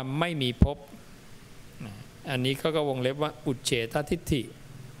ความไม่มีภพอันนี้เขาก็วงเล็บว่าอุจเฉททิฏฐิ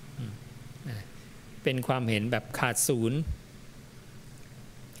เป็นความเห็นแบบขาดศูนย์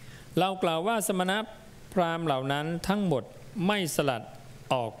เรากล่าวว่าสมณะพราหมณ์เหล่านั้นทั้งหมดไม่สลัด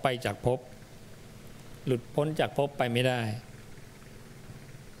ออกไปจากภพหลุดพ้นจากภพไปไม่ได้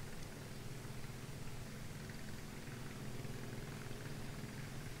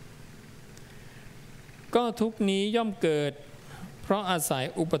ก็ทุกนี้ย่อมเกิดเพราะอาศัย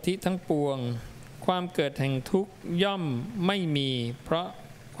อุปธิทั้งปวงความเกิดแห่งทุกข์ย่อมไม่มีเพราะ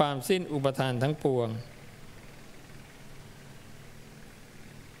ความสิ้นอุปทานทั้งปวง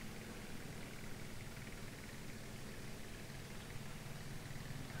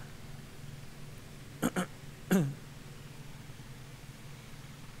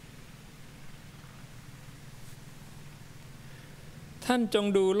ท่านจง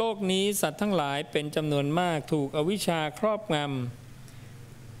ดูโลกนี้สัตว์ทั้งหลายเป็นจำนวนมากถูกอวิชชาครอบงำ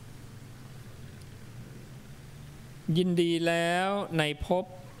ยินดีแล้วในภพ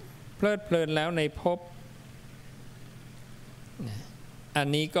เพลิดเพลินแล้วในภพอัน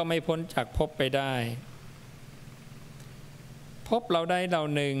นี้ก็ไม่พ้นจากภพไปได้ภพเราได้เรา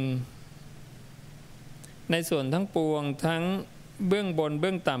หนึ่งในส่วนทั้งปวงทั้งเบื้องบนเ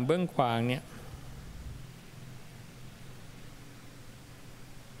บื้องต่ำเบื้องขวางเนี่ย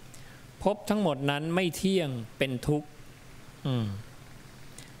ภพทั้งหมดนั้นไม่เที่ยงเป็นทุกข์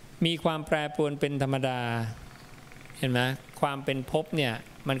มีความแปรปรวนเป็นธรรมดาเห็นไหมความเป็นภพเนี่ย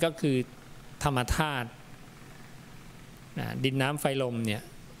มันก็คือธรรมธาตุดินน้ำไฟลมเนี่ย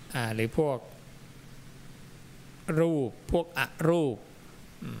หรือพวกรูปพวกอรูป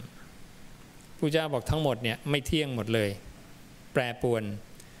พระเจ้าบอกทั้งหมดเนี่ยไม่เที่ยงหมดเลยแปรปรวน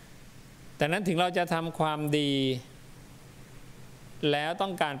แต่นั้นถึงเราจะทำความดีแล้วต้อ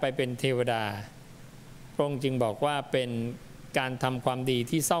งการไปเป็นเทวดาพระองค์จึงบอกว่าเป็นการทำความดี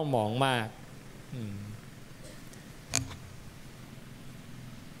ที่เศร้าหมองมาก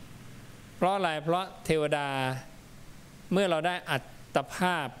เพราะอะไรเพราะเทวดาเมื่อเราได้อัตภ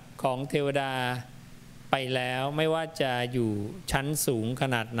าพของเทวดาไปแล้วไม่ว่าจะอยู่ชั้นสูงข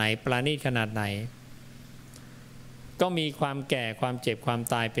นาดไหนปราณีตขนาดไหนก็มีความแก่ความเจ็บความ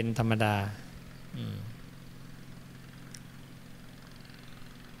ตายเป็นธรรมดา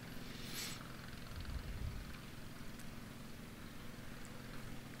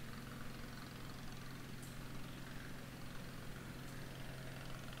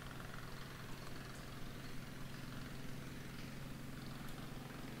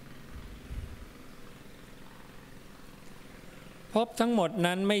ภพทั้งหมด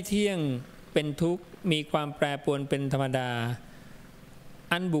นั้นไม่เที่ยงเป็นทุกข์มีความแปรปรวนเป็นธรรมดา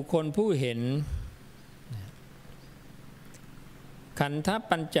อันบุคคลผู้เห็นขันธ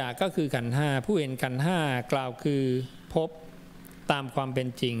ปัญจก็คือขันธ์ห้าผู้เห็นขันธ์ห้ากล่าวคือพบตามความเป็น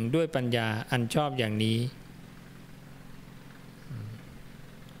จริงด้วยปัญญาอันชอบอย่างนี้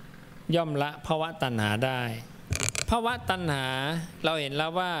ย่อมละภวตัณหาได้ภวตัณหาเราเห็นแล้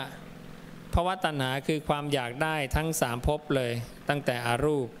วว่าภวตัณหาคือความอยากได้ทั้งสามภพเลยตั้งแต่อ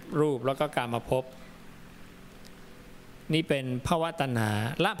รูปรูปแล้วก็กามภพนี่เป็นภวตัณหา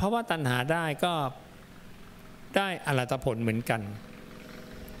ละภวตัณหาได้ก็ได้อรหัตผลเหมือนกัน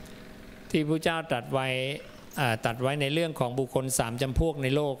ที่พระเจ้าตรัสไว้ในเรื่องของบุคคลสามจำพวกใน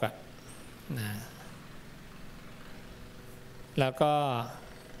โลกนะแล้วก็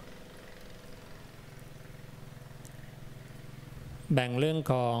แบ่งเรื่อง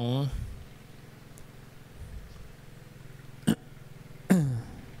ของ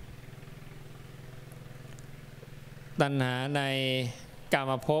ตัณหาในกา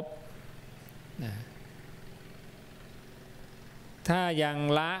มภพถ้ายัง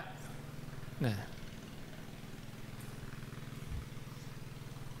ละ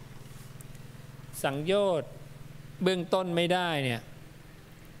สังโยชน์เบื้องต้นไม่ได้เนี่ย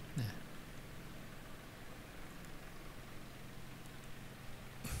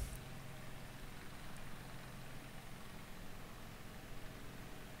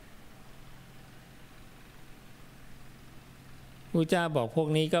พระเจ้าบอกพวก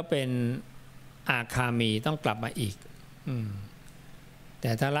นี้ก็เป็นอาคามีต้องกลับมาอีกแ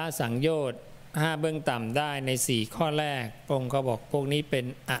ต่ถ้าละสังโยชน์5เบื้องต่ำได้ใน4ข้อแรกพระองค์ก็บอกพวกนี้เป็น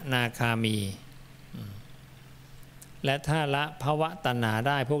อนาคามีและถ้าละภวตัณหาไ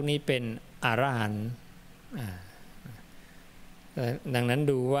ด้พวกนี้เป็นอรหันต์ดังนั้น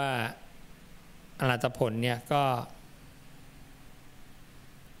ดูว่าอรหัตผลเนี่ยก็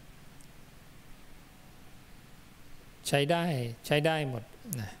ใช้ได้หมด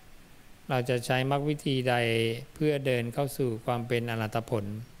นะเราจะใช้มรรควิธีใดเพื่อเดินเข้าสู่ความเป็นอรหัตผล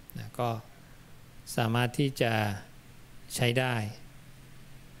นะก็สามารถที่จะใช้ได้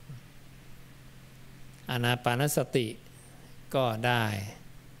อานาปานสติก็ได้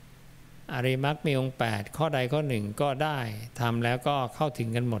อริยมรรคมีองค์8ข้อใดข้อหนึ่งก็ได้ทำแล้วก็เข้าถึง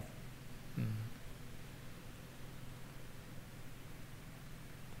กันหมด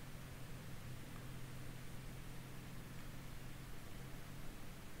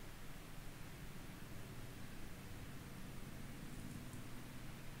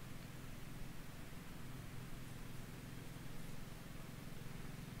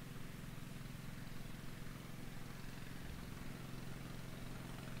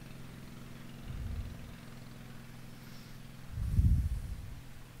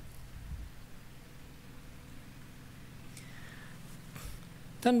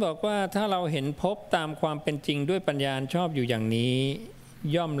ท่านบอกว่าถ้าเราเห็นพบตามความเป็นจริงด้วยปัญญาชอบอยู่อย่างนี้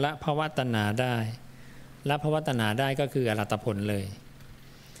ย่อมละภวตัณหาได้ละภวตัณหาได้ก็คืออรหัตผลเลย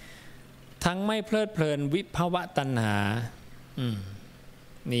ทั้งไม่เพลิดเพลินวิภวตัณหา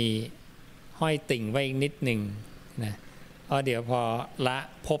นี่ห้อยติ่งไว้อีกนิดหนึ่งนะเพราะเดี๋ยวพอละ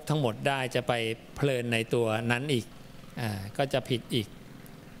พบทั้งหมดได้จะไปเพลินในตัวนั้นอีกก็จะผิดอีก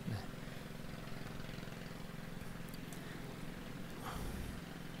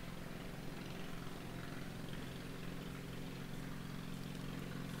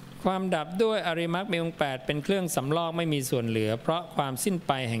ความดับด้วยอริยมรรคมีองค์8เป็นเครื่องสำรอกไม่มีส่วนเหลือเพราะความสิ้นไ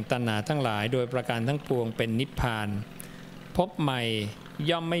ปแห่งตัณหาทั้งหลายโดยประการทั้งปวงเป็นนิพพานพบใหม่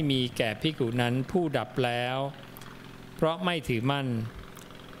ย่อมไม่มีแก่ภิกขุนั้นผู้ดับแล้วเพราะไม่ถือมั่น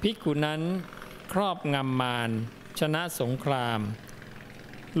ภิกขุนั้นครอบงำมารชนะสงคราม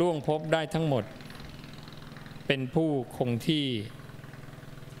ล่วงภพได้ทั้งหมดเป็นผู้คงที่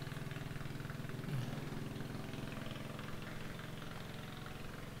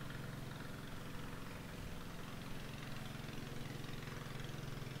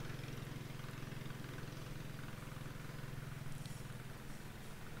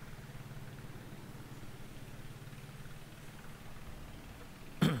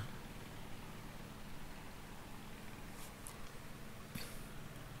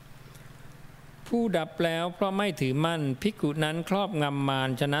ผู้ดับแล้วเพราะไม่ถือมั่นภิกขุนั้นครอบงำมาร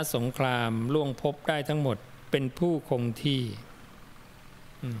ชนะสงครามล่วงภพได้ทั้งหมดเป็นผู้คงที่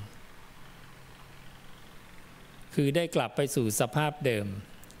คือได้กลับไปสู่สภาพเดิม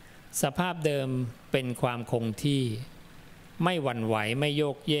สภาพเดิมเป็นความคงที่ไม่หวั่นไหวไม่โย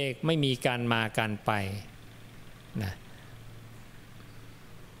กเยกไม่มีการมาการไปนะ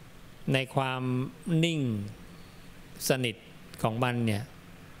ในความนิ่งสนิทของมันเนี่ย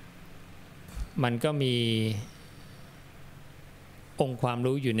มันก็มีองค์ความ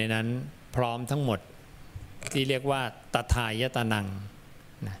รู้อยู่ในนั้นพร้อมทั้งหมดที่เรียกว่าตถายตนัง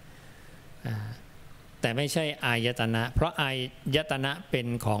นะแต่ไม่ใช่อายตนะเพราะอายตนะเป็น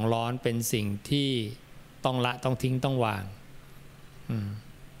ของร้อนเป็นสิ่งที่ต้องละต้องทิ้งต้องวาง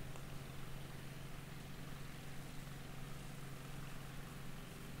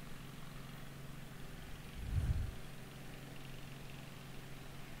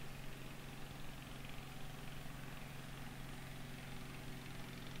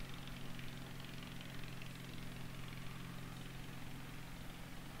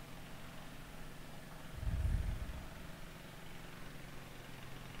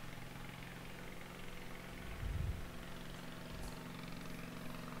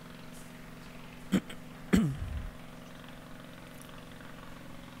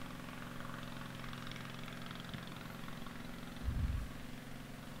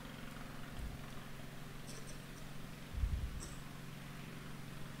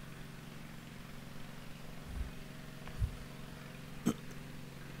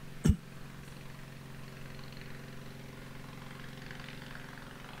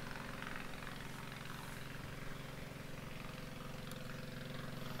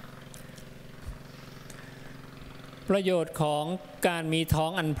ประโยชน์ของการมีท้อ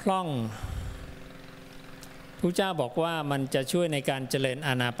งอันพร่องพระเจ้าบอกว่ามันจะช่วยในการเจริญอ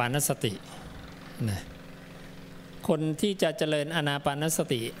านาปานสตินะคนที่จะเจริญอานาปานส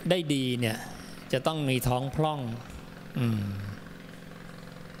ติได้ดีเนี่ยจะต้องมีท้องพร่อง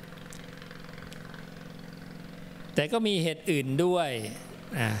แต่ก็มีเหตุอื่นด้วย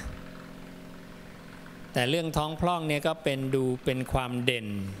นะแต่เรื่องท้องพร่องเนี่ยก็เป็นความเด่น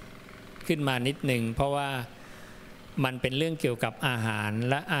ขึ้นมานิดหนึ่งเพราะว่ามันเป็นเรื่องเกี่ยวกับอาหาร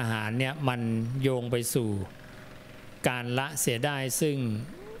และอาหารเนี่ยมันโยงไปสู่การละเสียได้ซึ่ง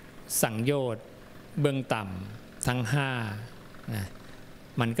สังโยชน์เบื้องต่ำทั้ง5นะ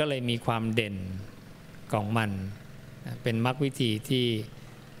มันก็เลยมีความเด่นของมันเป็นมรรควิธีที่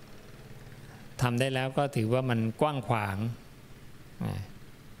ทำได้แล้วก็ถือว่ามันกว้างขวาง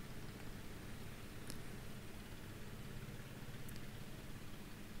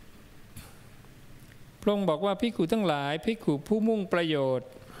พระองค์บอกว่าภิกขุทั้งหลายภิกขุผู้มุ่งประโยชน์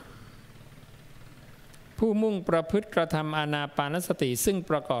ผู้มุ่งประพฤติกระทำอานาปานสติซึ่ง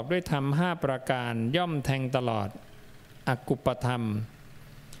ประกอบด้วยธรรม5ประการย่อมแทงตลอดอกุปธรรม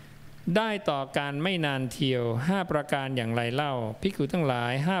ได้ต่อการไม่นานเทียว5ประการอย่างไรเล่าภิกขุทั้งหลา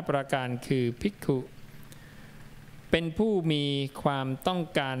ย5ประการคือภิกขุเป็นผู้มีความต้อง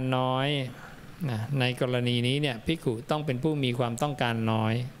การน้อยในกรณีนี้เนี่ยภิกขุต้องเป็นผู้มีความต้องการน้อ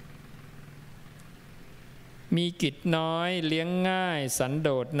ยมีกิจน้อยเลี้ยงง่ายสันโด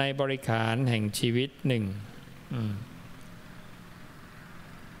ษในบริขารแห่งชีวิต2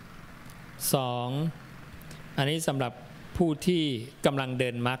อันนี้สำหรับผู้ที่กำลังเดิ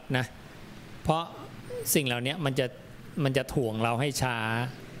นมรรคนะเพราะสิ่งเหล่านี้มันจะถ่วงเราให้ช้า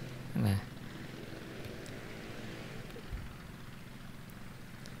นะ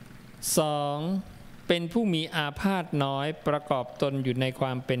2เป็นผู้มีอาพาธน้อยประกอบตนอยู่ในคว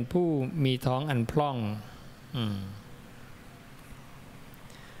ามเป็นผู้มีท้องอันพร่อง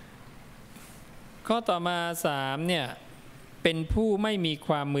ข้อต่อมา3เนี่ยเป็นผู้ไม่มีค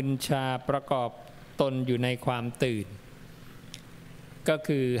วามมึนชาประกอบตนอยู่ในความตื่นก็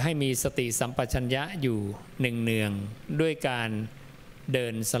คือให้มีสติสัมปชัญญะอยู่เนืองๆด้วยการเดิ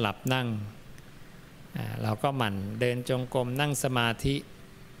นสลับนั่งเราก็หมั่นเดินจงกรมนั่งสมาธิ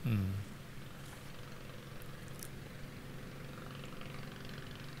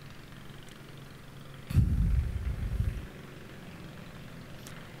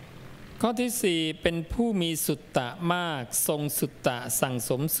ข้อที่สี่เป็นผู้มีสุตตะมากทรงสุตตะสั่ง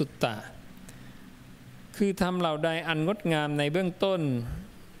สมสุตตะคือทำเหล่าใดอันงดงามในเบื้องต้น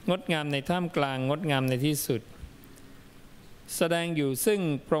งดงามในท่ามกลางงดงามในที่สุดแสดงอยู่ซึ่ง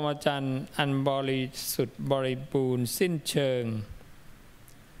พรหมจรรย์อันบริสุทธิ์บริบูรณ์สิ้นเชิง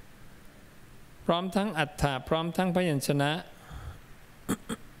พร้อมทั้งอัฏฐะพร้อมทั้งพยัญชนะ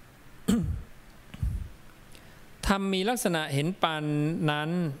ธรรมมีลักษณะเห็นปานนั้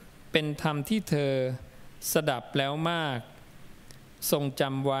นเป็นธรรมที่เธอสดับแล้วมากทรงจ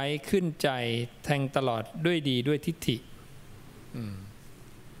ำไว้ขึ้นใจแทงตลอดด้วยดีด้วยทิฏฐิ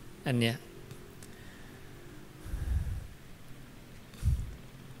อันเนี้ย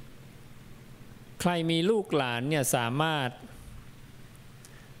ใครมีลูกหลานเนี่ยสามารถ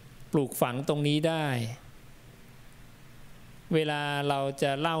ปลูกฝังตรงนี้ได้เวลาเราจ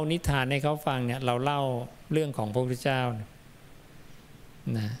ะเล่านิทานให้เขาฟังเนี่ยเราเล่าเรื่องของพระพุทธเจ้า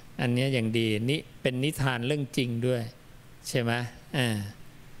นะอันนี้อย่างดีนี่เป็นนิทานเรื่องจริงด้วยใช่ไหม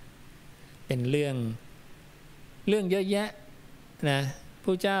เป็นเรื่องเยอะแยะนะพ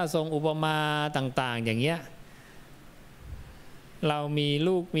ระเจ้าทรงอุปมาต่างๆอย่างเงี้ยเรามี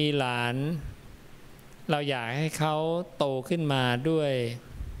ลูกมีหลานเราอยากให้เขาโตขึ้นมาด้วย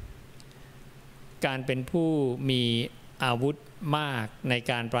การเป็นผู้มีอาวุธมากใน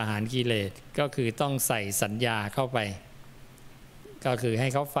การประหารกิเลสก็คือต้องใส่สัญญาเข้าไปก็คือให้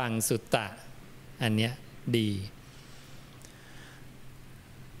เขาฟังสุตตะอันเนี้ยดี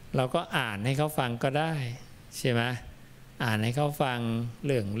เราก็อ่านให้เขาฟังก็ได้ใช่ไหมอ่านให้เขาฟังเ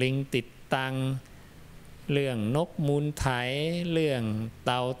รื่องลิงติดตังเรื่องนกมูลไถเรื่องเ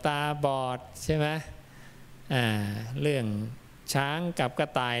ต่าตาบอดใช่ไหมเรื่องช้างกับกระ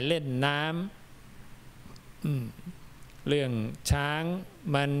ต่ายเล่นน้ำเรื่องช้าง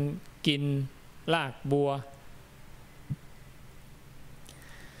มันกินรากบัว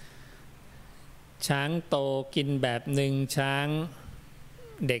ช้างโตกินแบบหนึ่งช้าง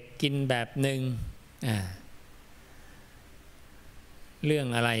เด็กกินแบบหนึ่งเรื่อง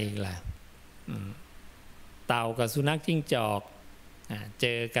อะไรอีกล่ะเต่ากับสุนัขจิ้งจอกเจ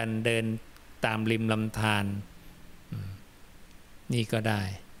อกันเดินตามริมลำธารนี่ก็ได้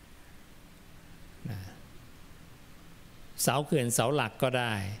เสาเขื่อนเสาหลักก็ไ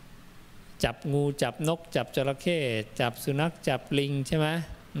ด้จับงูจับนกจับจระเข้จับสุนัขจับลิงใช่ไหม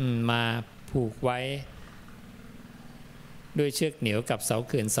มาผูกไว้ด้วยเชือกเหนียวกับเสาเ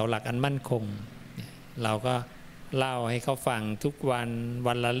ขื่อนเสาหลักอันมั่นคงเราก็เล่าให้เขาฟังทุกวัน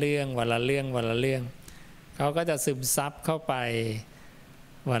วันละเรื่องวันละเรื่องวันละเรื่องเขาก็จะซึมซับเข้าไป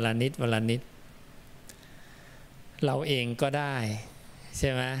วันละนิดวันละนิดเราเองก็ได้ใช่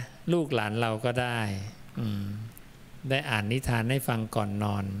ไหมลูกหลานเราก็ได้ได้อ่านนิทานให้ฟังก่อนน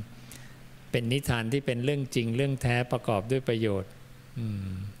อนเป็นนิทานที่เป็นเรื่องจริงเรื่องแท้ประกอบด้วยประโยชน์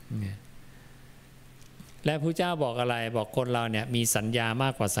และพระเจ้าบอกอะไรบอกคนเราเนี่ยมีสัญญามา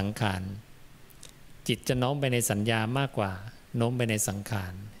กกว่าสังขารจิตจะโน้มไปในสัญญามากกว่าโน้มไปในสังขา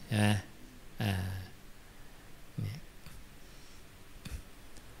รนะ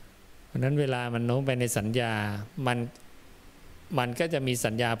เพราะนั้นเวลามันโน้มไปในสัญญามันก็จะมี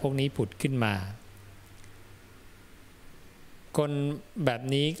สัญญาพวกนี้ผุดขึ้นมาคนแบบ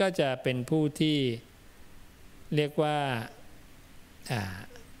นี้ก็จะเป็นผู้ที่เรียกว่า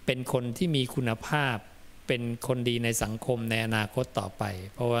เป็นคนที่มีคุณภาพเป็นคนดีในสังคมในอนาคตต่อไป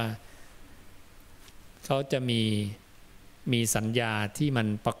เพราะว่าเขาจะมีสัญญาที่มัน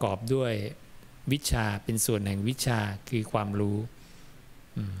ประกอบด้วยวิชาเป็นส่วนแห่งวิชาคือความรู้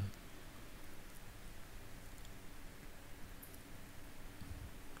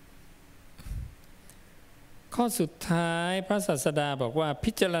ข้อสุดท้ายพระศาสดาบอกว่า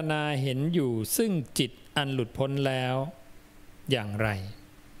พิจารณาเห็นอยู่ซึ่งจิตอันหลุดพ้นแล้วอย่างไร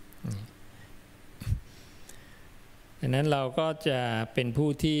ดังนั้นเราก็จะเป็นผู้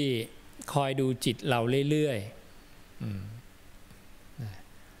ที่คอยดูจิตเราเรื่อย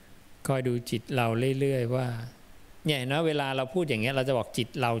ๆคอยดูจิตเราเรื่อยๆว่าเนี่ยนะเวลาเราพูดอย่างเงี้ยเราจะบอกจิต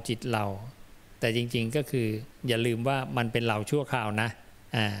เราจิตเราแต่จริงๆก็คืออย่าลืมว่ามันเป็นเราชั่วคราวนะ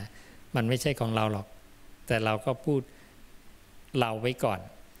มันไม่ใช่ของเราหรอกแต่เราก็พูดเราไว้ก่อน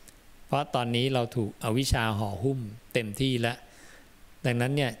เพราะตอนนี้เราถูกอวิชชาห่อหุ้มเต็มที่แล้วดังนั้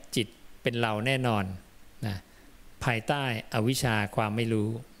นเนี่ยจิตเป็นเราแน่นอนนะภายใต้อวิชชาความไม่รู้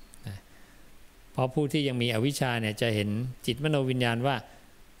นะเพราะผู้ที่ยังมีอวิชชาเนี่ยจะเห็นจิตมโนวิญญาณว่า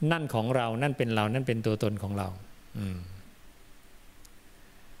นั่นของเรานั่นเป็นเรานั่นเป็นตัวตนของเรา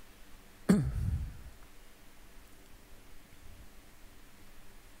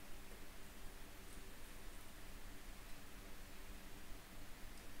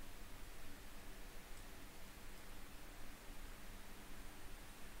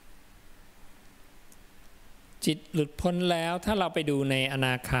จิตหลุดพ้นแล้วถ้าเราไปดูในอน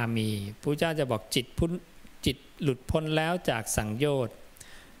าคามีพระเจ้าจะบอกจิตหลุดพ้นแล้วจากสังโยชน์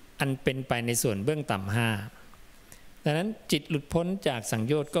อันเป็นไปในส่วนเบื้องต่ำห้าดังนั้นจิตหลุดพ้นจากสัง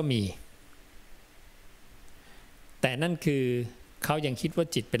โยชน์ก็มีแต่นั่นคือเขายังคิดว่า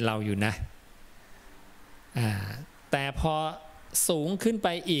จิตเป็นเราอยู่นะแต่พอสูงขึ้นไป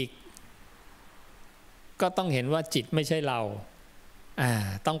อีกก็ต้องเห็นว่าจิตไม่ใช่เรา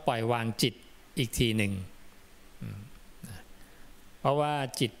ต้องปล่อยวางจิตอีกทีหนึ่งเพราะว่า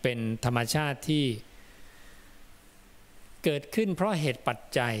จิตเป็นธรรมชาติที่เกิดขึ้นเพราะเหตุปัจ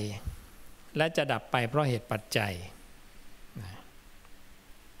จัยและจะดับไปเพราะเหตุปัจจัย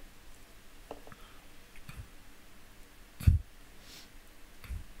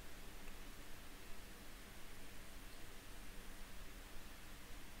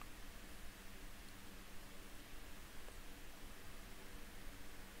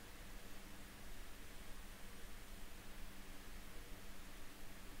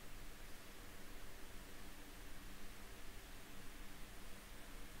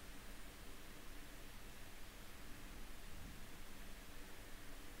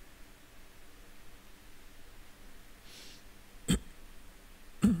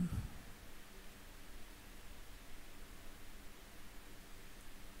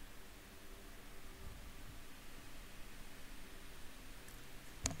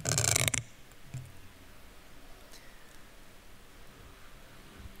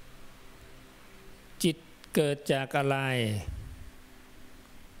จิตเกิดจากอะไร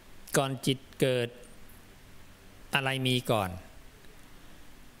ก่อนจิตเกิดอะไรมีก่อน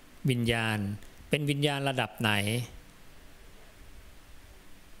วิญญาณเป็นวิญญาณระดับไหน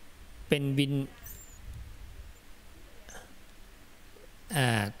เป็น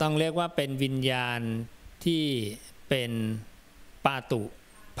ต้องเรียกว่าเป็นวิญญาณที่เป็นปาตุ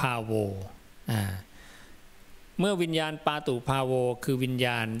ภาโวเมื่อวิญญาณปาตุภาโวคือวิญญ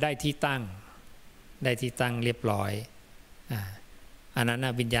าณได้ที่ตั้งเรียบร้อยอันนั้น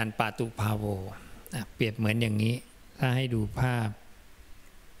วิญญาณปาตุภาโวเปรียบเหมือนอย่างนี้ถ้าให้ดูภาพ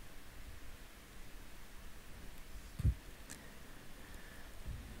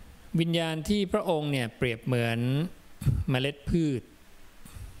วิญญาณที่พระองค์เนี่ยเปรียบเหมือนเมล็ดพืช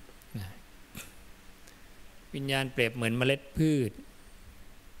วิญญาณเปรียบเหมือนเมล็ดพืช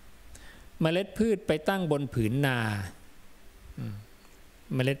ไปตั้งบนผืนนา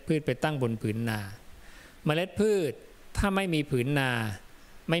เมล็ดพืชไปตั้งบนผืนนาเมล็ดพืชถ้าไม่มีผืนนา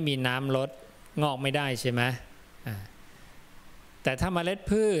ไม่มีน้ำลดงอกไม่ได้ใช่ไหมแต่ถ้าเมล็ด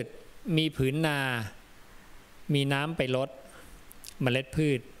พืชมีผืนนามีน้ำไปลดเมล็ดพื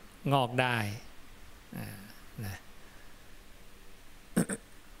ชงอกได้นะ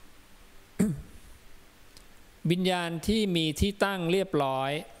วิญญาณที่มีที่ตั้งเรียบร้อ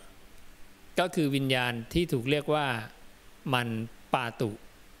ยก็คือวิญญาณที่ถูกเรียกว่ามันปาตุ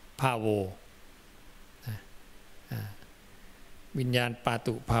ภาโววิญญาณปา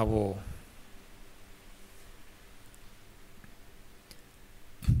ตุภาโว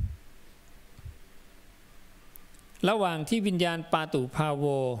ระหว่างที่วิญญาณปาตุภาโว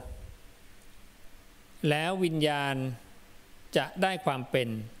แล้ววิญญาณจะได้ความเป็น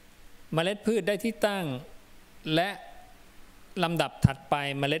เมล็ดพืชได้ที่ตั้งและลำดับถัดไป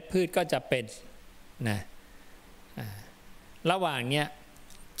เมล็ดพืชก็จะเป็นนะระหว่างเนี้ย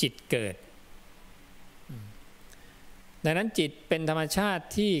จิตเกิดดังนั้นจิตเป็นธรรมชาติ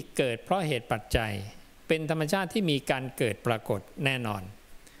ที่เกิดเพราะเหตุปัจจัยเป็นธรรมชาติที่มีการเกิดปรากฏแน่นอน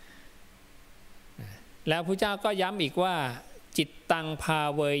แล้วพระเจ้าก็ย้ำอีกว่าจิตตังพา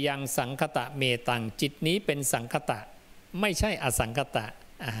เวยังสังคตะเมตังจิตนี้เป็นสังคตะไม่ใช่อสังคตะ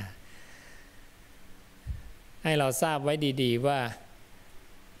ให้เราทราบไว้ดีๆว่า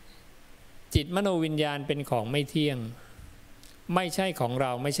จิตมโนวิญญาณเป็นของไม่เที่ยงไม่ใช่ของเร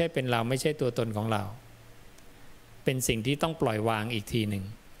าไม่ใช่เป็นเราไม่ใช่ตัวตนของเราเป็นสิ่งที่ต้องปล่อยวางอีกทีหนึ่ง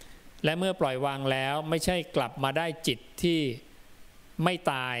และเมื่อปล่อยวางแล้วไม่ใช่กลับมาได้จิตที่ไม่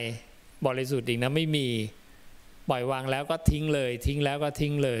ตายบริสุทธิ์อีกนะไม่มีปล่อยวางแล้วก็ทิ้งเลยทิ้งแล้วก็ทิ้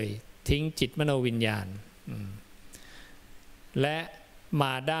งเลยทิ้งจิตมโนวิญญาณและม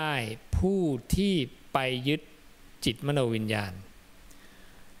าได้ผู้ที่ไปยึดจิตมโนวิญญาณ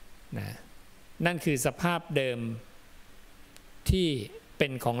นะนั่นคือสภาพเดิมที่เป็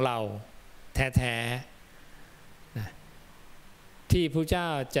นของเราแท้ๆนะที่พระเจ้า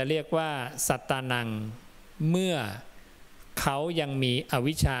จะเรียกว่าสัตตานังเมื่อเขายังมีอ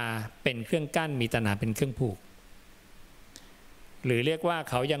วิชชาเป็นเครื่องกั้นมีตัณหาเป็นเครื่องผูกหรือเรียกว่า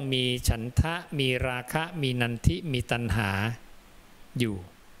เขายังมีฉันทะมีราคะมีนันทิมีตัณหาอยู่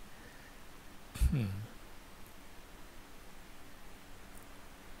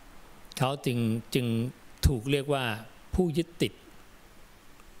เขาจึง ถูกเรียกว่าผู้ยึดติด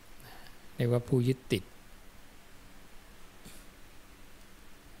เรียกว่าผู้ยึดติด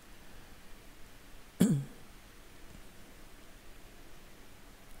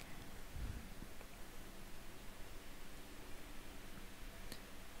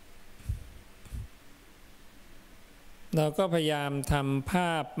เราก็พยายามทำภ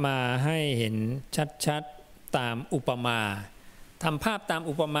าพมาให้เห็นชัดๆตามอุปมาทำภาพตาม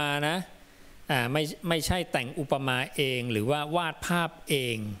อุปมานะไม่ใช่แต่งอุปมาเองหรือว่าวาดภาพเอ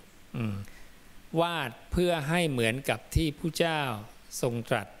งวาดเพื่อให้เหมือนกับที่พระเจ้าทรง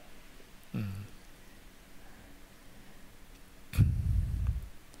ตรัส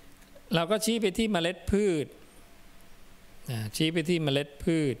เราก็ชี้ไปที่เมล็ดพืชชี้ไปที่เมล็ด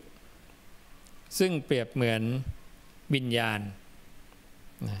พืชซึ่งเปรียบเหมือนวิญญาณ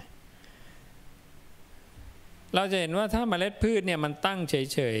เราจะเห็นว่าถ้าเมล็ดพืชเนี่ยมันตั้งเ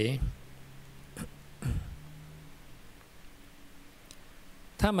ฉยๆ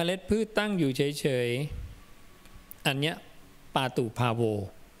ถ้าเมล็ดพืชตั้งอยู่เฉยๆอันเนี้ยปาตุภาโว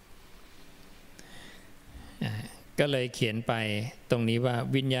ก็เลยเขียนไปตรงนี้ว่า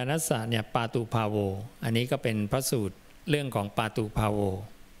วิญญาณัสสะเนี่ยปาตุภาโวอันนี้ก็เป็นพระสูตรเรื่องของปาตุภาโว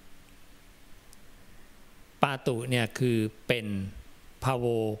ปาตุเนี่ยคือเป็นภาโว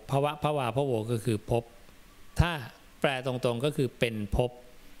ภวะภวาภโวก็คือภพถ้าแปลตรงๆก็คือเป็นภพ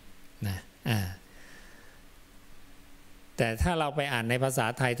นะแต่ถ้าเราไปอ่านในภาษา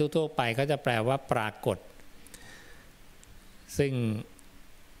ไทยทั่วๆไปเขาจะแปลว่าปรากฏซึ่ง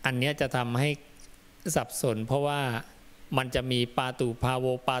อันนี้จะทำให้สับสนเพราะว่ามันจะมีปาตุภาโว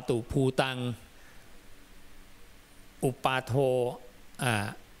ปาตุภูตังอุปาโท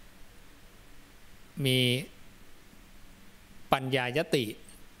มีปัญญายติ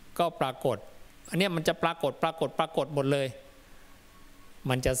ก็ปรากฏอันนี้มันจะปรากฏหมดเลย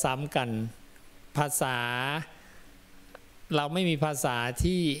มันจะซ้ำกันภาษาเราไม่มีภาษา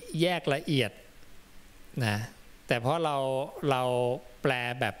ที่แยกละเอียดนะแต่เพราะเราแปล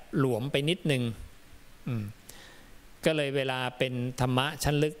แบบหลวมไปนิดนึงก็เลยเวลาเป็นธรรมะ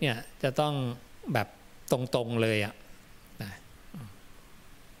ชั้นลึกเนี่ยจะต้องแบบตรงๆเลยอ่ะนะ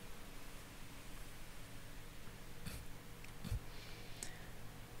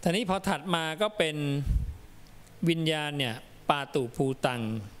ทีนี้พอถัดมาก็เป็นวิญญาณเนี่ยปาตุภูตัง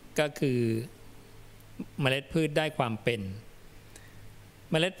ก็คือเมล็ดพืชได้ความเป็น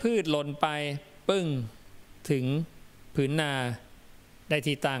เมล็ดพืชหล่นไปปึ้งถึงผืนนาได้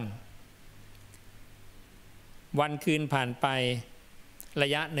ที่ตั้งวันคืนผ่านไประ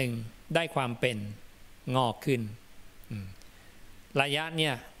ยะหนึ่งได้ความเป็นงอกขึ้นระยะเนี่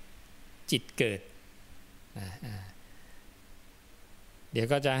ยจิตเกิดเดี๋ยว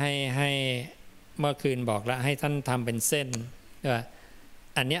ก็จะให้เมื่อคืนบอกแล้วให้ท่านทำเป็นเส้นว่า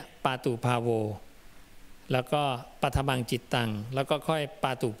อันเนี้ยปาตุภาโวแล้วก็ปัทมังจิตตังแล้วก็ค่อยป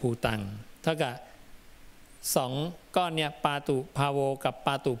าตุภูตังเท่ากับสองก้อนเนี่ยปาตุภาโวกับป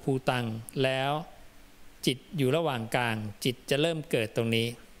าตุภูตังแล้วจิตอยู่ระหว่างกลางจิตจะเริ่มเกิดตรงนี้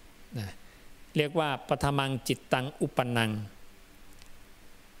นะเรียกว่าปัทมังจิตตังอุปนัง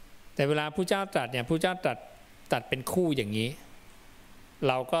แต่เวลาพระเจ้าตรัสเนี่ยพระเจ้าตรัสเป็นคู่อย่างนี้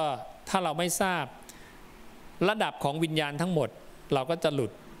เราก็ถ้าเราไม่ทราบระดับของวิญญาณทั้งหมดเราก็จะหลุ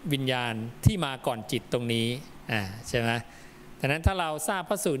ดวิญญาณที่มาก่อนจิตตรงนี้ใช่ไหมดังนั้นถ้าเราทราบ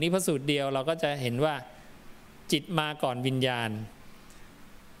พระสูตรนี้พระสูตรเดียวเราก็จะเห็นว่าจิตมาก่อนวิญญาณ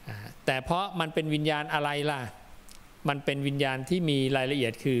แต่เพราะมันเป็นวิญญาณอะไรล่ะมันเป็นวิญญาณที่มีรายละเอีย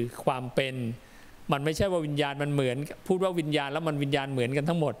ดคือความเป็นมันไม่ใช่ว่าวิญญาณมันเหมือนพูดว่าวิญญาณแล้วมันวิญญาณเหมือนกัน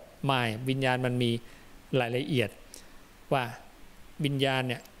ทั้งหมดไม่วิญญาณมันมีรายละเอียดว่าวิญญาณ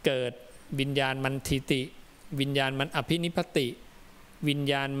เนี่ยเกิดวิญญาณมันทิติวิญญาณมันอภินิพพติวิญ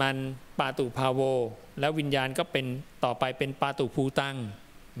ญาณมันปาตุภาโวแล้ววิญญาณก็เป็นต่อไปเป็นปาตุภูตัง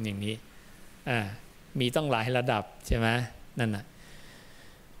อย่างนี้มีต้องหลายระดับใช่ไหมนั่นน่ะ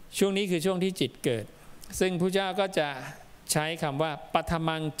ช่วงนี้คือช่วงที่จิตเกิดซึ่งพระเจ้าก็จะใช้คำว่าปัท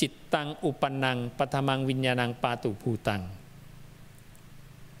มังจิตตังอุปนังปัทมังวิญญาณังปาตุภูตัง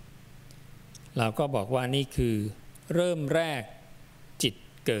เราก็บอกว่านี่คือเริ่มแรกจิต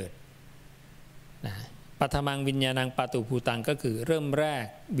เกิดนะปัทมังวิญญาณังปาตุภูตังก็คือเริ่มแรก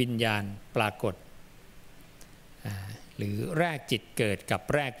วิญญาณปรากฏหรือแรกจิตเกิดกับ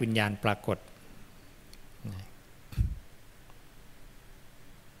แรกวิญญาณปรากฏ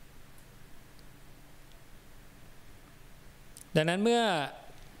ดังนั้นเมื่อ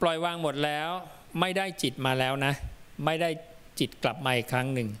ปล่อยวางหมดแล้วไม่ได้จิตมาแล้วนะไม่ได้จิตกลับมาอีกครั้ง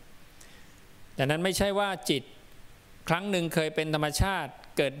หนึ่งดังนั้นไม่ใช่ว่าจิตครั้งหนึ่งเคยเป็นธรรมชาติ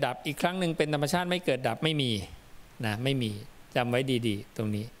เกิดดับอีกครั้งหนึ่งเป็นธรรมชาติไม่เกิดดับไม่มีนะไม่มีจำไว้ดีๆตรง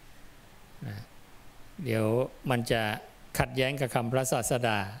นี้นะ เดี๋ยวมันจะขัดแย้งกับคำพระศาสด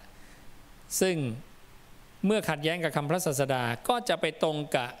าซึ่งเมื่อขัดแย้งกับคำพระศาสดาก็จะไปตรง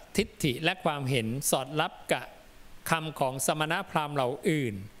กับทิฏฐิและความเห็นสอดรับกับคำของสมณพราหมณ์เหล่าอื่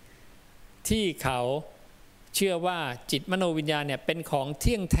นที่เขาเชื่อว่าจิตมโนวิญญาณเนี่ยเป็นของเ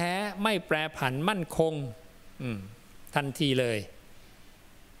ที่ยงแท้ไม่แปรผันมั่นคงทันทีเลย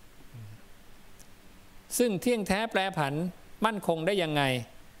ซึ่งเที่ยงแท้แปรผันมั่นคงได้ยังไง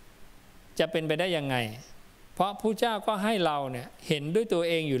จะเป็นไปได้ยังไงเพราะพระเจ้าก็ให้เราเนี่ยเห็นด้วยตัว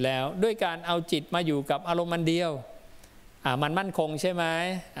เองอยู่แล้วด้วยการเอาจิตมาอยู่กับอารมณ์มันเดียวมันมั่นคงใช่ไหม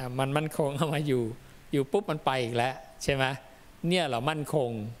มันมั่นคงเอามาอยู่ปุ๊บมันไปอีกแล้วใช่ไหมเนี่ยเรามั่นคง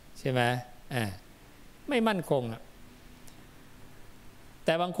ใช่ไหมไม่มั่นคงแ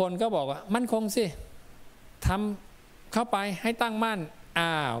ต่บางคนก็บอกว่ามั่นคงสิทำเข้าไปให้ตั้งมั่น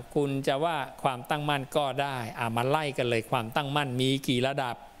คุณจะว่าความตั้งมั่นก็ได้มาไล่กันเลยความตั้งมั่นมีกี่ระ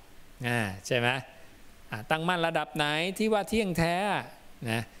ดับใช่ไหมตั้งมั่นระดับไหนที่ว่าเที่ยงแท้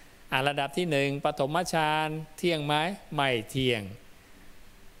นะระดับที่หนึ่งปฐมฌานเที่ยงไหมไม่เที่ยง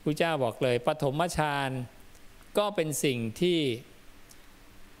พระเจ้าบอกเลยปฐมฌานก็เป็นสิ่งที่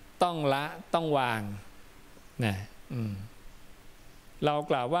ต้องละต้องวางนะเรา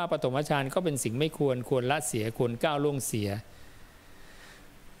กล่าวว่าปฐมฌานก็เป็นสิ่งไม่ควรละเสียควรก้าวล่วงเสีย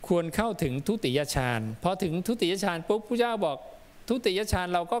ควรเข้าถึงทุติยฌานพอถึงทุติยฌานปุ๊บพระเจ้าบอกทุติยฌาน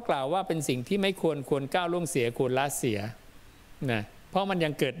เราก็กล่าวว่าเป็นสิ่งที่ไม่ควรก้าวล่วงเสียควรละเสียนะเพราะมันยั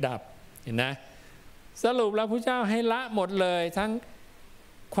งเกิดดับเห็นนะสรุปแล้วพระเจ้าให้ละหมดเลยทั้ง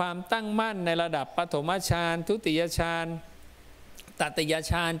ความตั้งมั่นในระดับปฐมฌานทุติยฌานตติย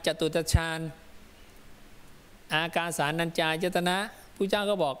ฌานจตุตฌานอากาสานัญจายตนะพระเจ้า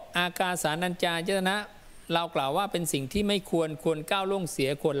ก็บอกอากาสานัญจายตนะเรากล่าวว่าเป็นสิ่งที่ไม่ควรก้าวล่วงเสีย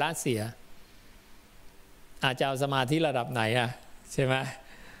ควรละเสียอาจจะเอาสมาธิระดับไหนใช่ไหม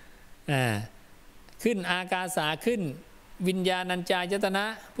ขึ้นอากาสาขึ้นวิญญาณัญจายตนะ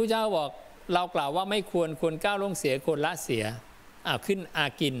พระเจ้าบอกเรากล่าวว่าไม่ควรก้าวล่วงเสียควรละเสียขึ้นอา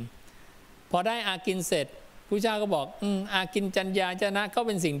กินพอได้อากินเสร็จพระเจ้าก็บอกอากินจัญญาจนะก็เ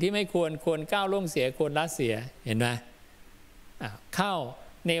ป็นสิ่งที่ไม่ควรก้าวล่วงเสียควรละเสียเห็นไหมเข้า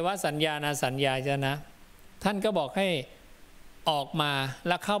เนวสัญญาณสัญญาจนะท่านก็บอกให้ออกมาแ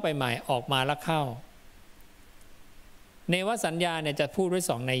ล้วเข้าไปใหม่ออกมาแล้วเข้าเนวสัญญาเนี่ยจะพูดด้วย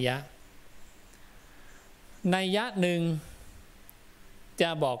2นัยยะนัยยะหนึ่งจะ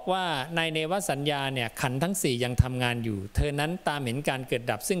บอกว่าในเนวสัญญาเนี่ยขันธ์ทั้ง4ยังทำงานอยู่เธอนั้นตามเห็นการเกิด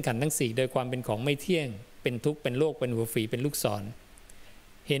ดับซึ่งขันธ์ทั้ง4โดยความเป็นของไม่เที่ยงเป็นทุกข์เป็นโลกเป็นหัวฝีเป็นลูกศร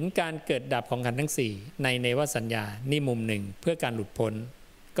เห็นการเกิดดับของขันธ์ทั้ง4ในเนวสัญญานี่มุมหนึ่งเพื่อการหลุดพ้น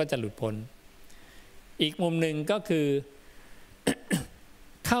ก็จะหลุดพ้นอีกมุมหนึ่งก็คือ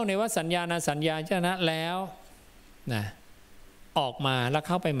เข้าในว่าสัญญาณสัญญาชนะแล้วนะออกมาแล้วเ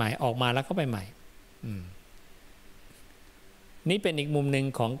ข้าไปใหม่ออกมาแล้วเข้าไปใหม่นี่เป็นอีกมุมหนึ่ง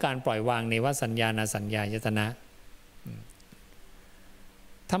ของการปล่อยวางในว่าสัญญาณสัญญายตนะ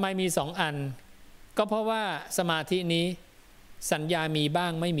ทำไมมี2อันก็เพราะว่าสมาธินี้สัญญามีบ้า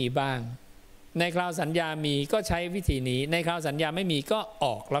งไม่มีบ้างในคราวสัญญามีก็ใช้วิธีนี้ในคราวสัญญาไม่มีก็อ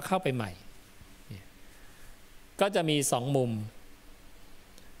อกแล้วเข้าไปใหม่ก็จะมี2มุม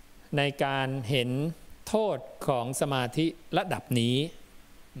ในการเห็นโทษของสมาธิระดับนี้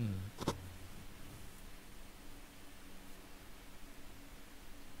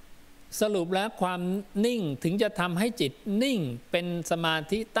สรุปแล้วความนิ่งถึงจะทำให้จิตนิ่งเป็นสมา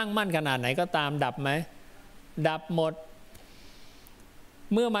ธิตั้งมั่นขนาดไหนก็ตามดับไหมดับหมด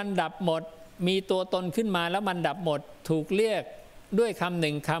เมื่อมันดับหมดมีตัวตนขึ้นมาแล้วมันดับหมดถูกเรียกด้วยคำห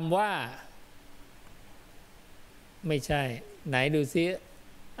นึ่งคำว่าไม่ใช่ไหนดูซิ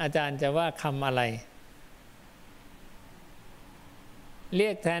อาจารย์จะว่าคำอะไรเรี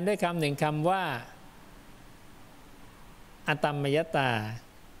ยกแทนด้วยคำหนึ่งคำว่าอตัมมยตา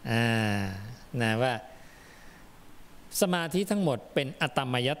นะว่าสมาธิทั้งหมดเป็นอตัม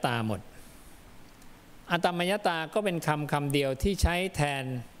มยตาหมดอตัมมยตาก็เป็นคำเดียวที่ใช้แทน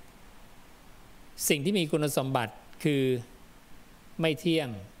สิ่งที่มีคุณสมบัติคือไม่เที่ยง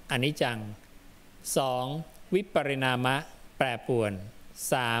อนิจจัง2วิปริณามะแปรปรวน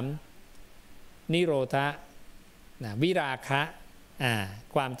3นิโรธะวิราคะ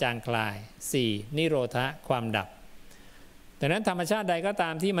ความจางคลาย4นิโรธะความดับดังนั้นธรรมชาติใดก็ตา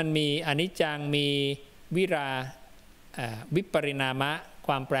มที่มันมีอนิจจังมีวิปริณามะค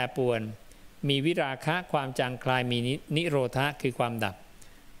วามแปรปรวนมีวิราคะความจางคลายมีนิโรธะคือความดับ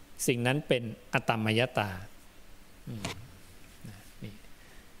สิ่งนั้นเป็นอตัมมยตา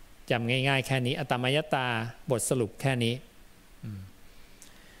จำง่ายๆแค่นี้อตัมมยตาบทสรุปแค่นี้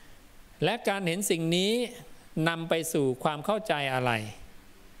และการเห็นสิ่งนี้นำไปสู่ความเข้าใจอะไร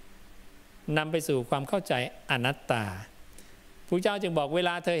นำไปสู่ความเข้าใจอนัตตาพระเจ้าจึงบอกเวล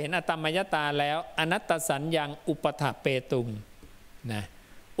าเธอเห็นอตัมมยตาแล้วอนัตตสัญญังอุปถเปตุงนะ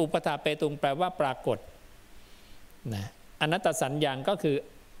อุปถเปตุงแปลว่าปรากฏนะอนัตตสัญญังก็คือ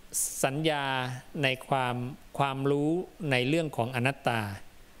สัญญาในความรู้ในเรื่องของอนัตตา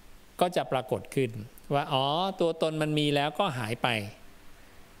ก็จะปรากฏขึ้นว่าอ๋อตัวตนมันมีแล้วก็หายไป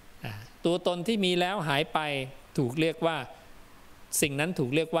ตัวตนที่มีแล้วหายไปถูกเรียกว่าสิ่งนั้นถู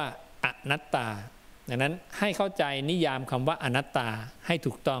กเรียกว่าอนัตตาดังนั้นให้เข้าใจนิยามคำว่าอนัตตาให้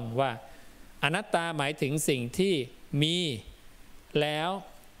ถูกต้องว่าอนัตตาหมายถึงสิ่งที่มีแล้ว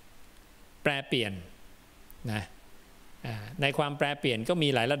แปรเปลี่ยนนะในความแปรเปลี่ยนก็มี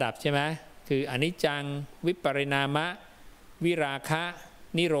หลายระดับใช่ไหมคืออนิจจังวิปริณามะวิราคะ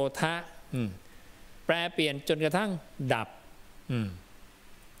นิโรธะแปรเปลี่ยนจนกระทั่งดับ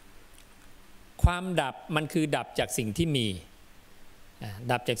ความดับมันคือดับจากสิ่งที่มี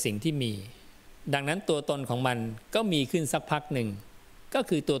ดับจากสิ่งที่มีดังนั้นตัวตนของมันก็มีขึ้นสักพักหนึ่งก็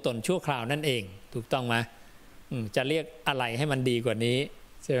คือตัวตนชั่วคราวนั่นเองถูกต้องไหมจะเรียกอะไรให้มันดีกว่านี้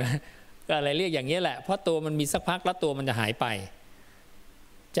ใช่ไหมก็อะไรเรียกอย่างนี้แหละเพราะตัวมันมีสักพักแล้วตัวมันจะหายไป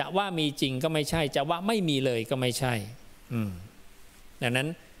จะว่ามีจริงก็ไม่ใช่จะว่าไม่มีเลยก็ไม่ใช่ดังนั้น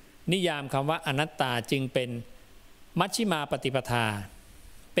นิยามคำว่าอนัตตาจึงเป็นมัชฌิมาปฏิปทา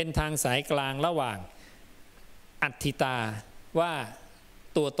เป็นทางสายกลางระหว่างอัตถิตาว่า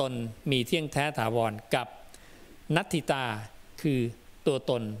ตัวตนมีเที่ยงแท้ถาวรกับนัตถิตาคือตัว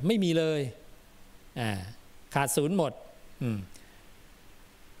ตนไม่มีเลยขาดศูนย์หมด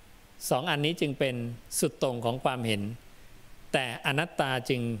สองอันนี้จึงเป็นสุดตรงของความเห็นแต่อนัตตา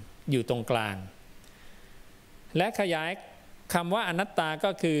จึงอยู่ตรงกลางและขยายคำว่าอนัตตา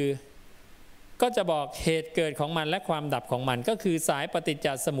ก็คือก็จะบอกเหตุเกิดของมันและความดับของมันก็คือสายปฏิจจ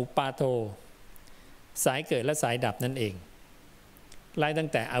สมุปบาทโทสายเกิดและสายดับนั่นเองไล่ตั้ง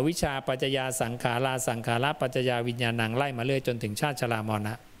แต่อวิชชาปัจจยาสังขาราสังขาราปัจจยาวิญญาณังไล่มาเรื่อยจนถึงชาติชรามรณ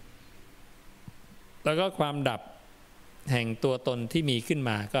ะแล้วก็ความดับแห่งตัวตนที่มีขึ้น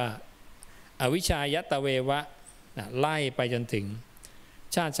มาก็อวิชชายตเววะไล่ไปจนถึง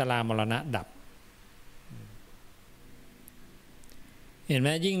ชาติชรามรณะดับเห็นไหม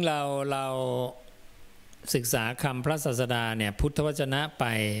ยิ่งเราศึกษาคำพระศาสดาเนี่ยพุทธวจนะไป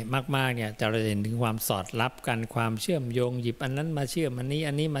มากๆเนี่ยจะเห็นถึงความสอดรับกันความเชื่อมโยงหยิบอันนั้นมาเชื่อมอัน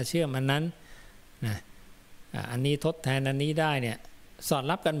นี้มาเชื่อมอันนั้นนะอันนี้ทดแทนอันนี้ได้เนี่ยสอด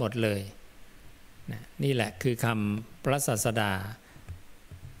รับกันหมดเลยนะนี่แหละคือคำพระศาสดา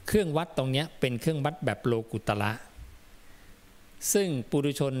เครื่องวัดตรงนี้เป็นเครื่องวัดแบบโลกุตระซึ่งปุ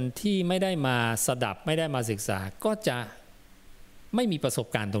ถุชนที่ไม่ได้มาสดับไม่ได้มาศึกษาก็จะไม่มีประสบ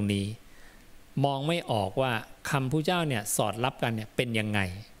การณ์ตรงนี้มองไม่ออกว่าคำพระเจ้าเนี่ยสอดรับกันเนี่ยเป็นยังไง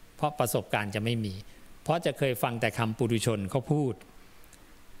เพราะประสบการณ์จะไม่มีเพราะจะเคยฟังแต่คำปุถุชนเขาพูด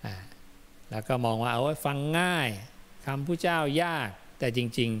แล้วก็มองว่าฟังง่ายคำพระเจ้ายากแต่จ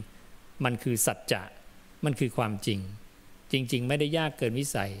ริงๆมันคือสัจจะมันคือความจริงจริงๆไม่ได้ยากเกินวิ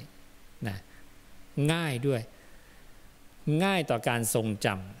สัยนะง่ายด้วยง่ายต่อการทรงจ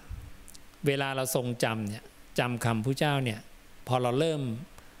ำเวลาเราทรงจำเนี่ยจำคำพระเจ้าเนี่ยพอเราเ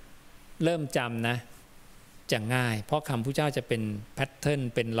ริ่มจำนะจะง่ายเพราะคำพระเจ้าจะเป็นแพทเทิร์น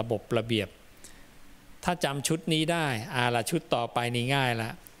เป็นระบบระเบียบถ้าจำชุดนี้ได้ละชุดต่อไปนี่ง่ายละ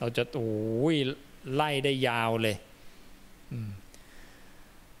เราจะไล่ได้ยาวเลย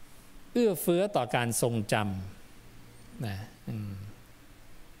เอื้อเฟื้อต่อการทรงจำนะ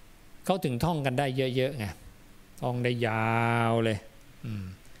เขาถึงท่องกันได้เยอะๆไงท่องได้ยาวเลย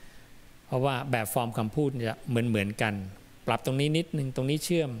เพราะว่าแบบฟอร์มคำพูดจะเหมือนกันปรับตรงนี้นิดนึงตรงนี้เ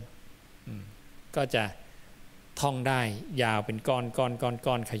ชื่อมก็จะท่องได้ยาวเป็น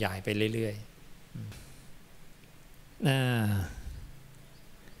ก้อนขยายไปเรื่อย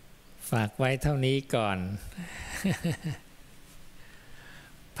ๆฝากไว้เท่านี้ก่อน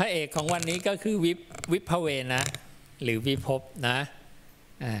พระเอกของวันนี้ก็คือวิภเวนะหรือวิภพนะ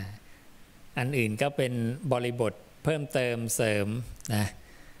อันอื่นก็เป็นบริบทเพิ่มเติมเสริมนะ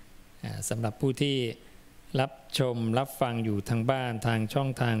สำหรับผู้ที่รับชมรับฟังอยู่ทางบ้านทางช่อง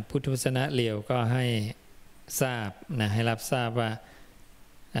ทางพุทธวจนะเรียวก็ให้ทราบนะให้รับทราบว่า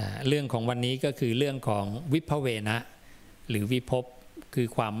เรื่องของวันนี้ก็คือเรื่องของวิภเวนะหรือวิภพคือ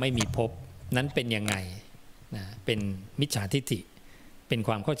ความไม่มีภพนั้นเป็นยังไงนะเป็นมิจฉาทิฏฐิเป็นค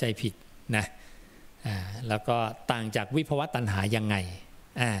วามเข้าใจผิดนะแล้วก็ต่างจากวิภวตัณหายังไง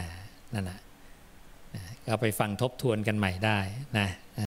นั่นนะก็ไปฟังทบทวนกันใหม่ได้นะ